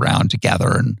gather around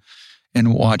together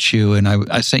and watch you. And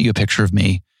I sent you a picture of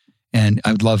me, and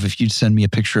I would love if you'd send me a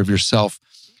picture of yourself,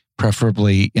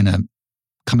 preferably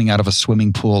coming out of a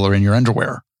swimming pool or in your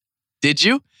underwear. Did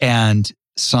you? And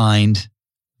signed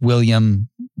William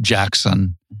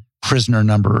Jackson, prisoner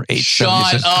number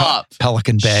 876, Shut up.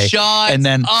 Pelican Bay. Shut and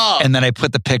then, up. And then I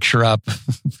put the picture up.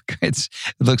 It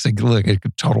looks like a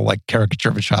total like caricature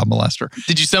of a child molester.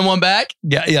 Did you send one back?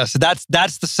 Yeah. So that's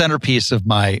the centerpiece of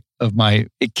my.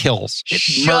 It kills. It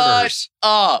murders. Shut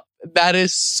up. That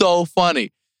is so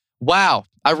funny. Wow.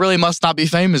 I really must not be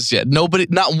famous yet.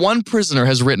 Not one prisoner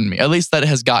has written me. At least that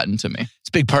has gotten to me. It's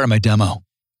a big part of my demo.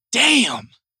 Damn.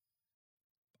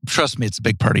 Trust me, it's a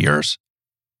big part of yours.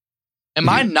 Am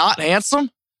I not handsome?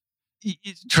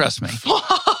 Trust me.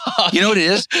 You know what it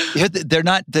is? They're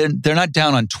not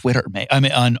down on Twitter, mate. I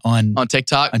mean on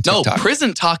TikTok. On No, TikTok.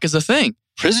 prison talk is a thing.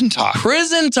 Prison talk.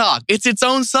 Prison talk. It's its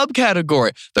own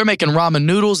subcategory. They're making ramen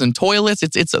noodles and toilets.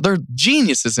 They're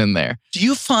geniuses in there. Do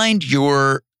you find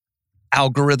your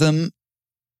algorithm?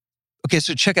 Okay,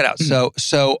 so check it out.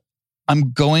 So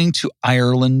I'm going to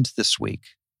Ireland this week.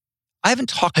 I haven't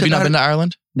talked about it. Have you not been to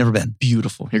Ireland? Never been.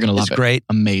 Beautiful. You're going to love it. It's great.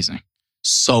 Amazing.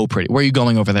 So pretty. Where are you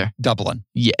going over there? Dublin.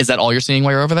 Yeah. Is that all you're seeing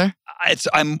while you're over there?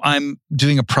 I'm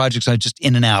doing a project, so I'm just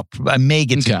in and out. I may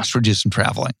get to do some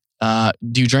traveling.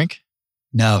 Do you drink?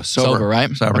 No, sober, right?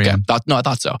 Sober, okay. yeah. I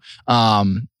thought so.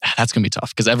 That's going to be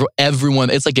tough because everyone,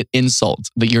 it's like an insult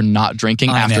that you're not drinking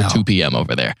after 2 p.m.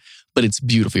 over there. But it's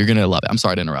beautiful. You're going to love it. I'm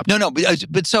sorry to interrupt. No,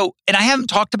 but so, and I haven't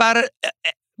talked about it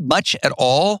much at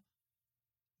all.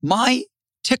 My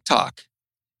TikTok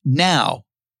now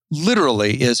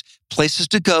literally is places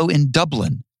to go in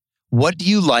Dublin. What do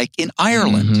you like in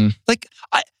Ireland? Mm-hmm. Like,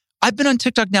 I've been on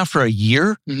TikTok now for a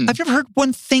year. Mm-hmm. I've never heard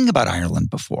one thing about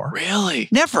Ireland before. Really?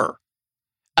 Never.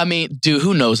 I mean, dude,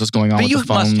 who knows what's going on with the phones?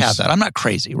 But you must have that. I'm not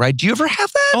crazy, right? Do you ever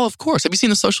have that? Oh, of course. Have you seen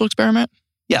The Social Experiment?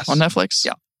 Yes. On Netflix?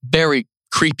 Yeah. Very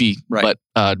creepy, right.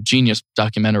 but genius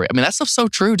documentary. I mean, that stuff's so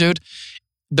true, dude.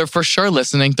 They're for sure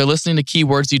listening. They're listening to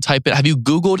keywords you type in. Have you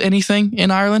Googled anything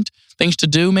in Ireland? Things to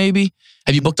do, maybe?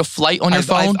 Have you booked a flight on your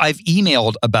phone? I've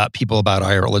emailed about people about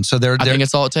Ireland. So I think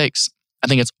it's all it takes. I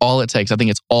think it's all it takes. I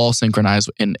think it's all synchronized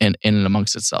in and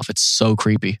amongst itself. It's so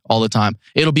creepy all the time.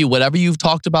 It'll be whatever you've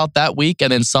talked about that week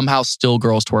and then somehow still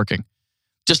girls twerking.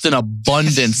 Just an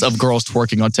abundance of girls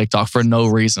twerking on TikTok for no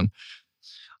reason.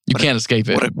 You can't escape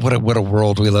it. What a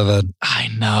world we live in. I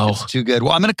know. It's too good.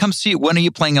 Well, I'm going to come see you. When are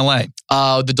you playing LA?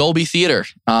 The Dolby Theater.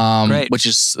 Great.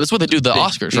 That's what they do the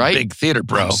Oscars, right? Big theater,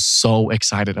 bro. I'm so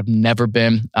excited. I've never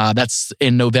been. That's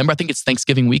in November. I think it's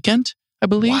Thanksgiving weekend, I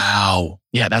believe. Wow.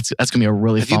 Yeah, that's going to be a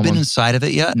really fun one. Have you been inside of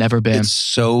it yet? Never been. It's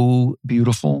so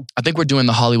beautiful. I think we're doing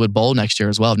the Hollywood Bowl next year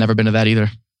as well. I've never been to that either.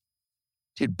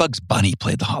 Dude, Bugs Bunny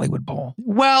played the Hollywood Bowl.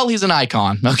 Well, he's an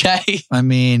icon, okay? I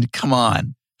mean, come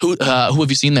on. Who have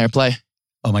you seen there play?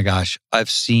 Oh my gosh.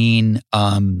 I've seen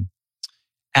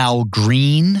Al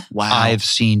Green. Wow. I've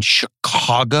seen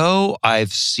Chicago.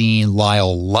 I've seen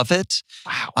Lyle Lovett.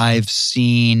 Wow. I've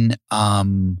seen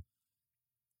Elton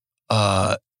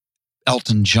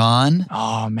John.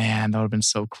 Oh man, that would have been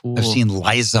so cool. I've seen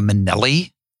Liza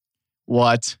Minnelli.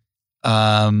 What?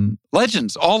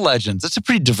 Legends, all legends. It's a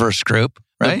pretty diverse group,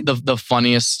 right? The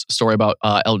funniest story about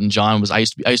Elton John was I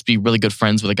used to be really good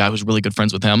friends with a guy who's really good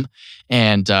friends with him,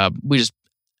 and we just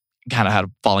kind of had a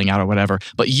falling out or whatever.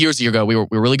 But years ago, we were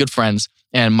really good friends,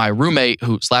 and my roommate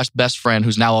 / best friend,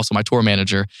 who's now also my tour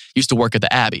manager, used to work at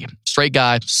the Abbey. Straight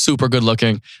guy, super good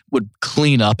looking, would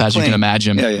clean up as you can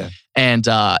imagine. Yeah. And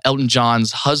Elton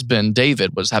John's husband,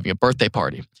 David, was having a birthday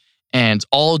party. And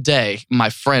all day, my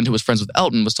friend who was friends with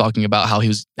Elton was talking about how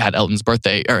he had Elton's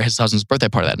birthday or his husband's birthday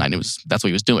party that night. That's what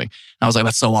he was doing. And I was like,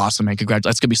 that's so awesome, man. Congratulations.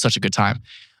 That's going to be such a good time.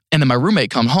 And then my roommate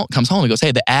comes home and goes,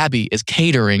 hey, the Abbey is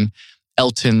catering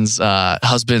Elton's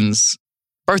husband's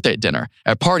birthday dinner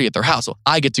at a party at their house. So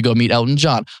I get to go meet Elton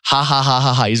John. Ha, ha, ha,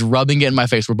 ha, ha. He's rubbing it in my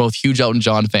face. We're both huge Elton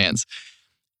John fans.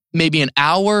 Maybe an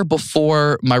hour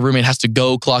before my roommate has to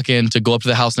go clock in to go up to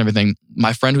the house and everything,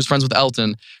 my friend who's friends with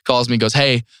Elton calls me and goes,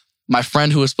 hey, my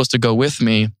friend who was supposed to go with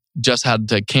me just had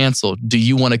to cancel. Do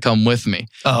you want to come with me?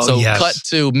 Oh, so yes. Cut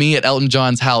to me at Elton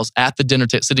John's house at the dinner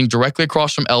table, sitting directly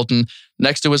across from Elton,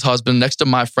 next to his husband, next to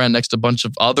my friend, next to a bunch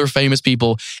of other famous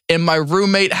people. And my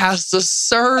roommate has to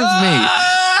serve me.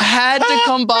 Had to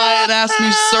come by and ask me,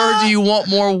 sir, do you want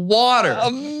more water?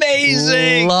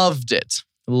 Amazing. Loved it.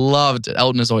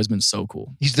 Elton has always been so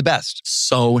cool. He's the best.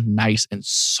 So nice and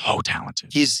so talented.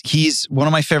 He's one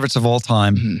of my favorites of all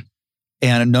time. Mm-hmm.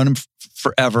 And I've known him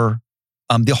forever.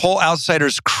 The whole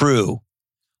Outsiders crew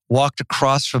walked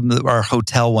across from our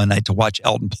hotel one night to watch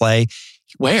Elton play.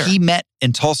 Where? He met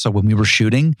in Tulsa when we were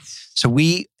shooting. So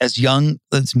we, as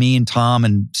me and Tom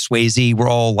and Swayze, we're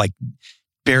all like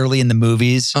barely in the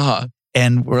movies. Uh-huh.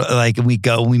 And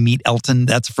we meet Elton.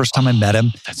 That's the first time I met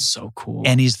him. That's so cool.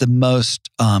 And he's the most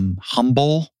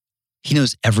humble. He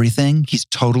knows everything. He's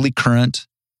totally current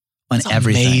on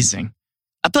everything. Amazing.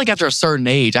 I feel like after a certain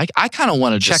age, I kind of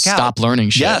want to just stop learning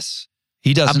shit. Yes.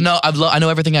 He doesn't. I know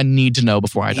everything I need to know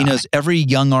before I die. He knows every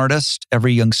young artist,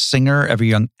 every young singer, every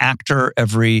young actor,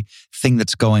 everything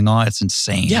that's going on. It's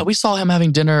insane. Yeah, we saw him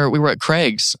having dinner. We were at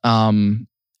Craig's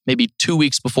maybe 2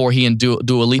 weeks before he and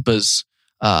Dua Lipa's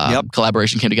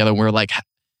collaboration came together. And we were like,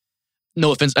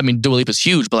 no offense, I mean, Dua Lipa's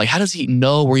huge, but like, how does he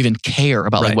know or even care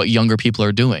about like what younger people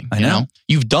are doing? I know.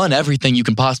 You've done everything you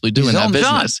can possibly do in that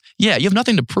business. Yeah, you have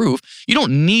nothing to prove. You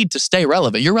don't need to stay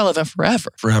relevant. You're relevant forever.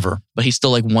 Forever. But he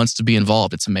still like wants to be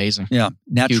involved. It's amazing. Yeah,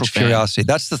 natural curiosity.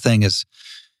 That's the thing is,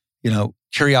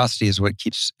 curiosity is what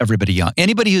keeps everybody young.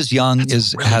 Anybody who's young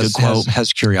has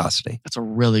curiosity. That's a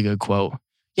really good quote.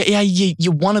 Yeah,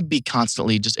 you want to be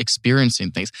constantly just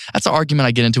experiencing things. That's an argument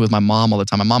I get into with my mom all the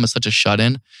time. My mom is such a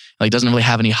shut-in, like doesn't really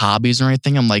have any hobbies or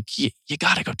anything. I'm like, you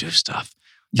got to go do stuff.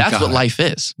 That's what life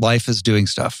is. Life is doing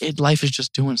stuff. Life is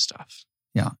just doing stuff.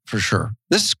 Yeah, for sure.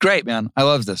 This is great, man. I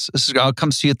love this. I'll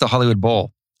come see you at the Hollywood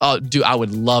Bowl. Oh, dude, I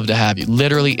would love to have you.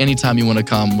 Literally, anytime you want to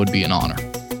come would be an honor.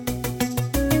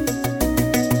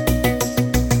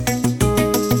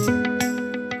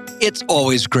 It's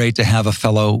always great to have a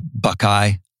fellow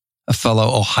Buckeye, a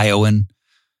fellow Ohioan.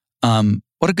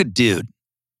 What a good dude.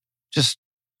 Just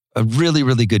a really,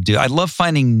 really good dude. I love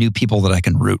finding new people that I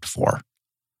can root for.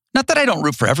 Not that I don't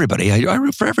root for everybody. I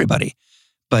root for everybody.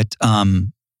 But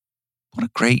what a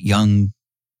great young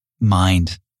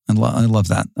mind. I love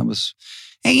that. That was,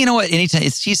 hey, you know what? Anytime,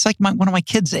 he's like one of my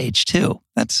kids' age too.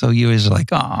 That's so you always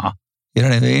like, aw, you know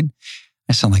what I mean?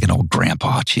 I sound like an old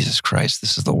grandpa. Jesus Christ,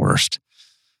 this is the worst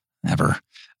ever.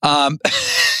 All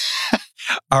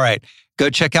right,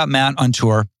 go check out Matt on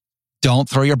tour. Don't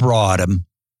throw your bra at him.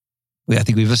 I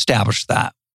think we've established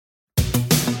that.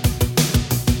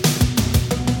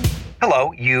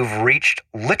 Hello, you've reached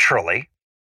literally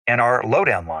in our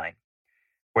lowdown line,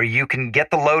 where you can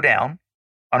get the lowdown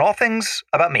on all things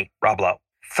about me, Rob Lowe.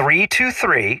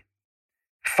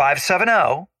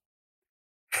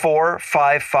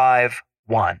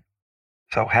 323-570-4551.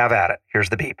 So have at it. Here's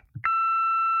the beep.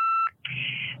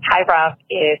 Hi, Rob.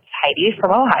 It's Heidi from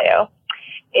Ohio.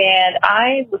 And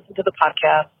I listened to the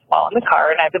podcast while in the car,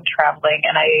 and I've been traveling,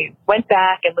 and I went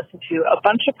back and listened to a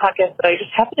bunch of podcasts that I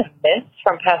just happened to miss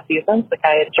from past seasons. Like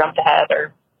I had jumped ahead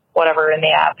or whatever, and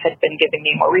the app had been giving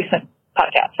me more recent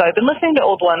podcasts. So I've been listening to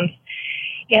old ones,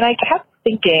 and I kept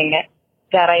thinking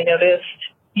that I noticed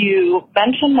you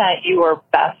mentioned that you were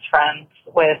best friends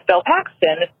with Bill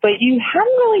Paxton, but you hadn't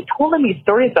really told any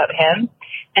stories about him,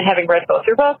 and having read both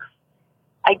your books,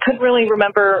 I couldn't really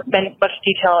remember much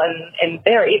detail in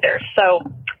there either. So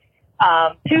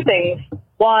two things.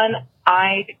 One,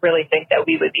 I really think that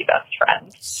we would be best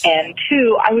friends. And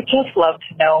two, I would just love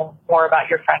to know more about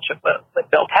your friendship with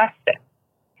Bill Paxton.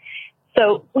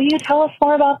 So will you tell us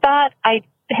more about that? I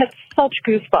had such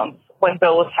goosebumps when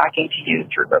Bill was talking to you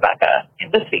through Rebecca in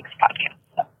this week's podcast.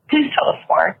 So please tell us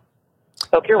more.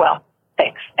 Hope you're well.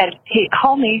 Thanks. And hey,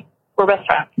 call me. We're best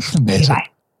friends. Amazing. Bye.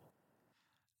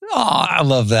 Oh, I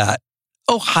love that.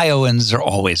 Ohioans are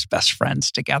always best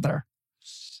friends together.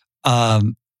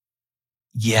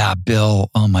 Yeah, Bill.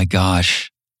 Oh my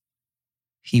gosh.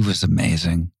 He was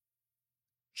amazing.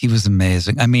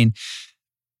 I mean,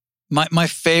 my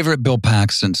favorite Bill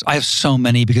Paxtons, I have so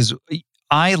many because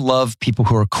I love people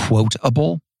who are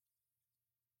quotable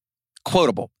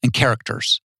and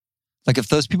characters. Like if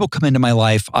those people come into my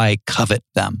life, I covet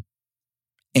them.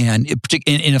 And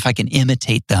if I can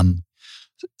imitate them,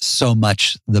 so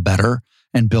much the better.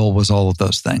 And Bill was all of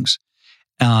those things.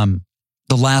 The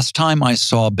last time I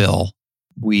saw Bill,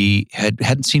 we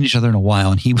hadn't seen each other in a while,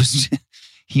 and he was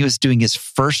doing his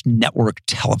first network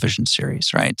television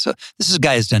series, right? So this is a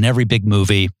guy who's done every big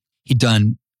movie. He'd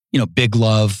done, Big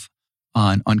Love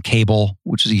on cable,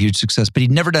 which is a huge success, but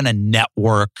he'd never done a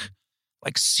network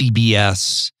like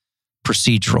CBS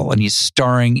procedural. And he's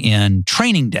starring in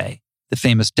Training Day, the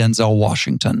famous Denzel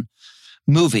Washington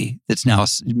movie that's now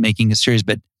making a series,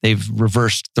 but they've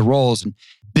reversed the roles. And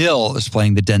Bill is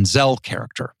playing the Denzel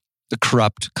character, the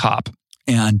corrupt cop.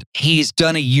 And he's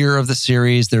done a year of the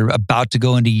series. They're about to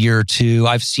go into year 2.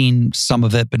 I've seen some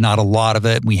of it, but not a lot of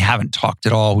it. We haven't talked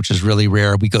at all, which is really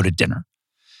rare. We go to dinner.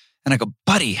 And I go,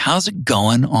 buddy, how's it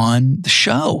going on the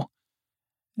show?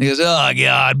 And he goes, oh,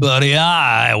 God, buddy,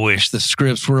 I wish the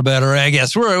scripts were better. I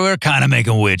guess we're kind of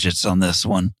making widgets on this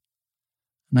one.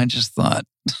 And I just thought,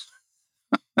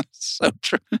 so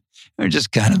true. We're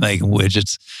just kind of making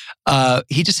widgets.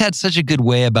 He just had such a good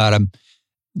way about him.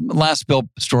 Last Bill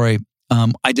story,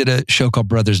 I did a show called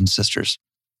Brothers and Sisters.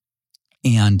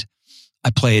 And I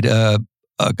played a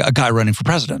guy running for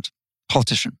president,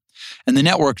 politician. And the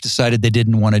network decided they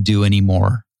didn't want to do any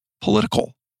more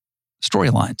political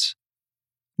storylines.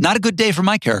 Not a good day for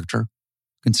my character,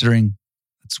 considering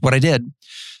that's what I did.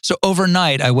 So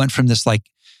overnight, I went from this like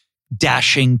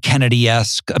dashing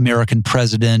Kennedy-esque American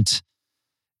president,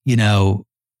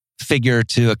 figure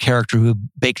to a character who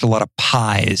baked a lot of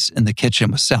pies in the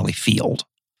kitchen with Sally Field.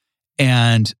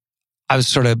 And I was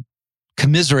sort of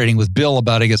commiserating with Bill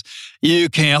about it. He goes, "You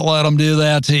can't let them do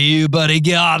that to you, buddy.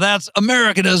 God,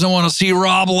 America doesn't want to see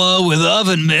Rob Lowe with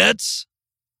oven mitts.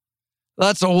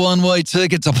 That's a one-way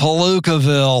ticket to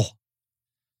Palookaville."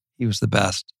 He was the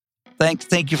best.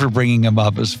 Thank you for bringing him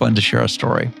up. It was fun to share a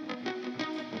story.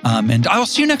 And I will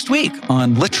see you next week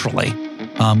on Literally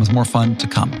with more fun to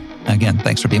come. Again,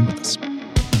 thanks for being with us.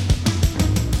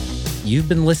 You've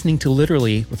been listening to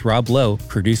Literally with Rob Lowe,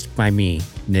 produced by me,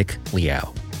 Nick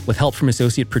Liao, with help from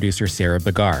associate producer Sarah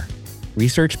Bagar.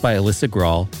 Research by Alyssa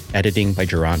Grawl, editing by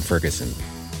Jerron Ferguson.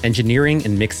 Engineering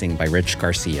and mixing by Rich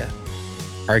Garcia.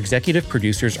 Our executive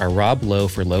producers are Rob Lowe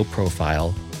for Low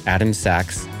Profile, Adam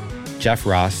Sachs, Jeff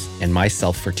Ross, and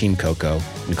myself for Team Coco,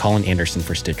 and Colin Anderson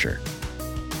for Stitcher.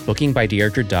 Booking by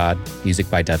Deirdre Dodd, music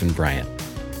by Devin Bryant.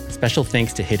 Special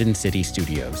thanks to Hidden City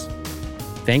Studios.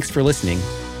 Thanks for listening.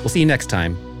 We'll see you next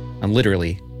time on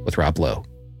Literally with Rob Lowe.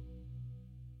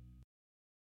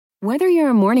 Whether you're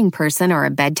a morning person or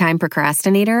a bedtime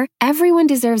procrastinator, everyone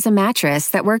deserves a mattress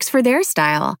that works for their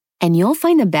style. And you'll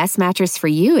find the best mattress for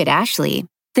you at Ashley.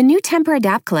 The new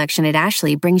Temper-Adapt collection at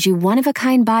Ashley brings you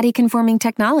one-of-a-kind body-conforming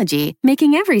technology,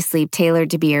 making every sleep tailored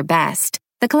to be your best.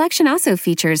 The collection also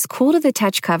features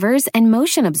cool-to-the-touch covers and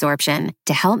motion absorption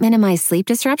to help minimize sleep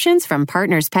disruptions from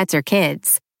partners, pets, or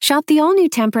kids. Shop the all-new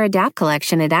Temper-Adapt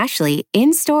collection at Ashley,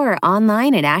 in-store or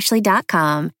online at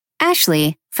ashley.com.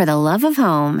 Ashley, for the love of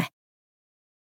home.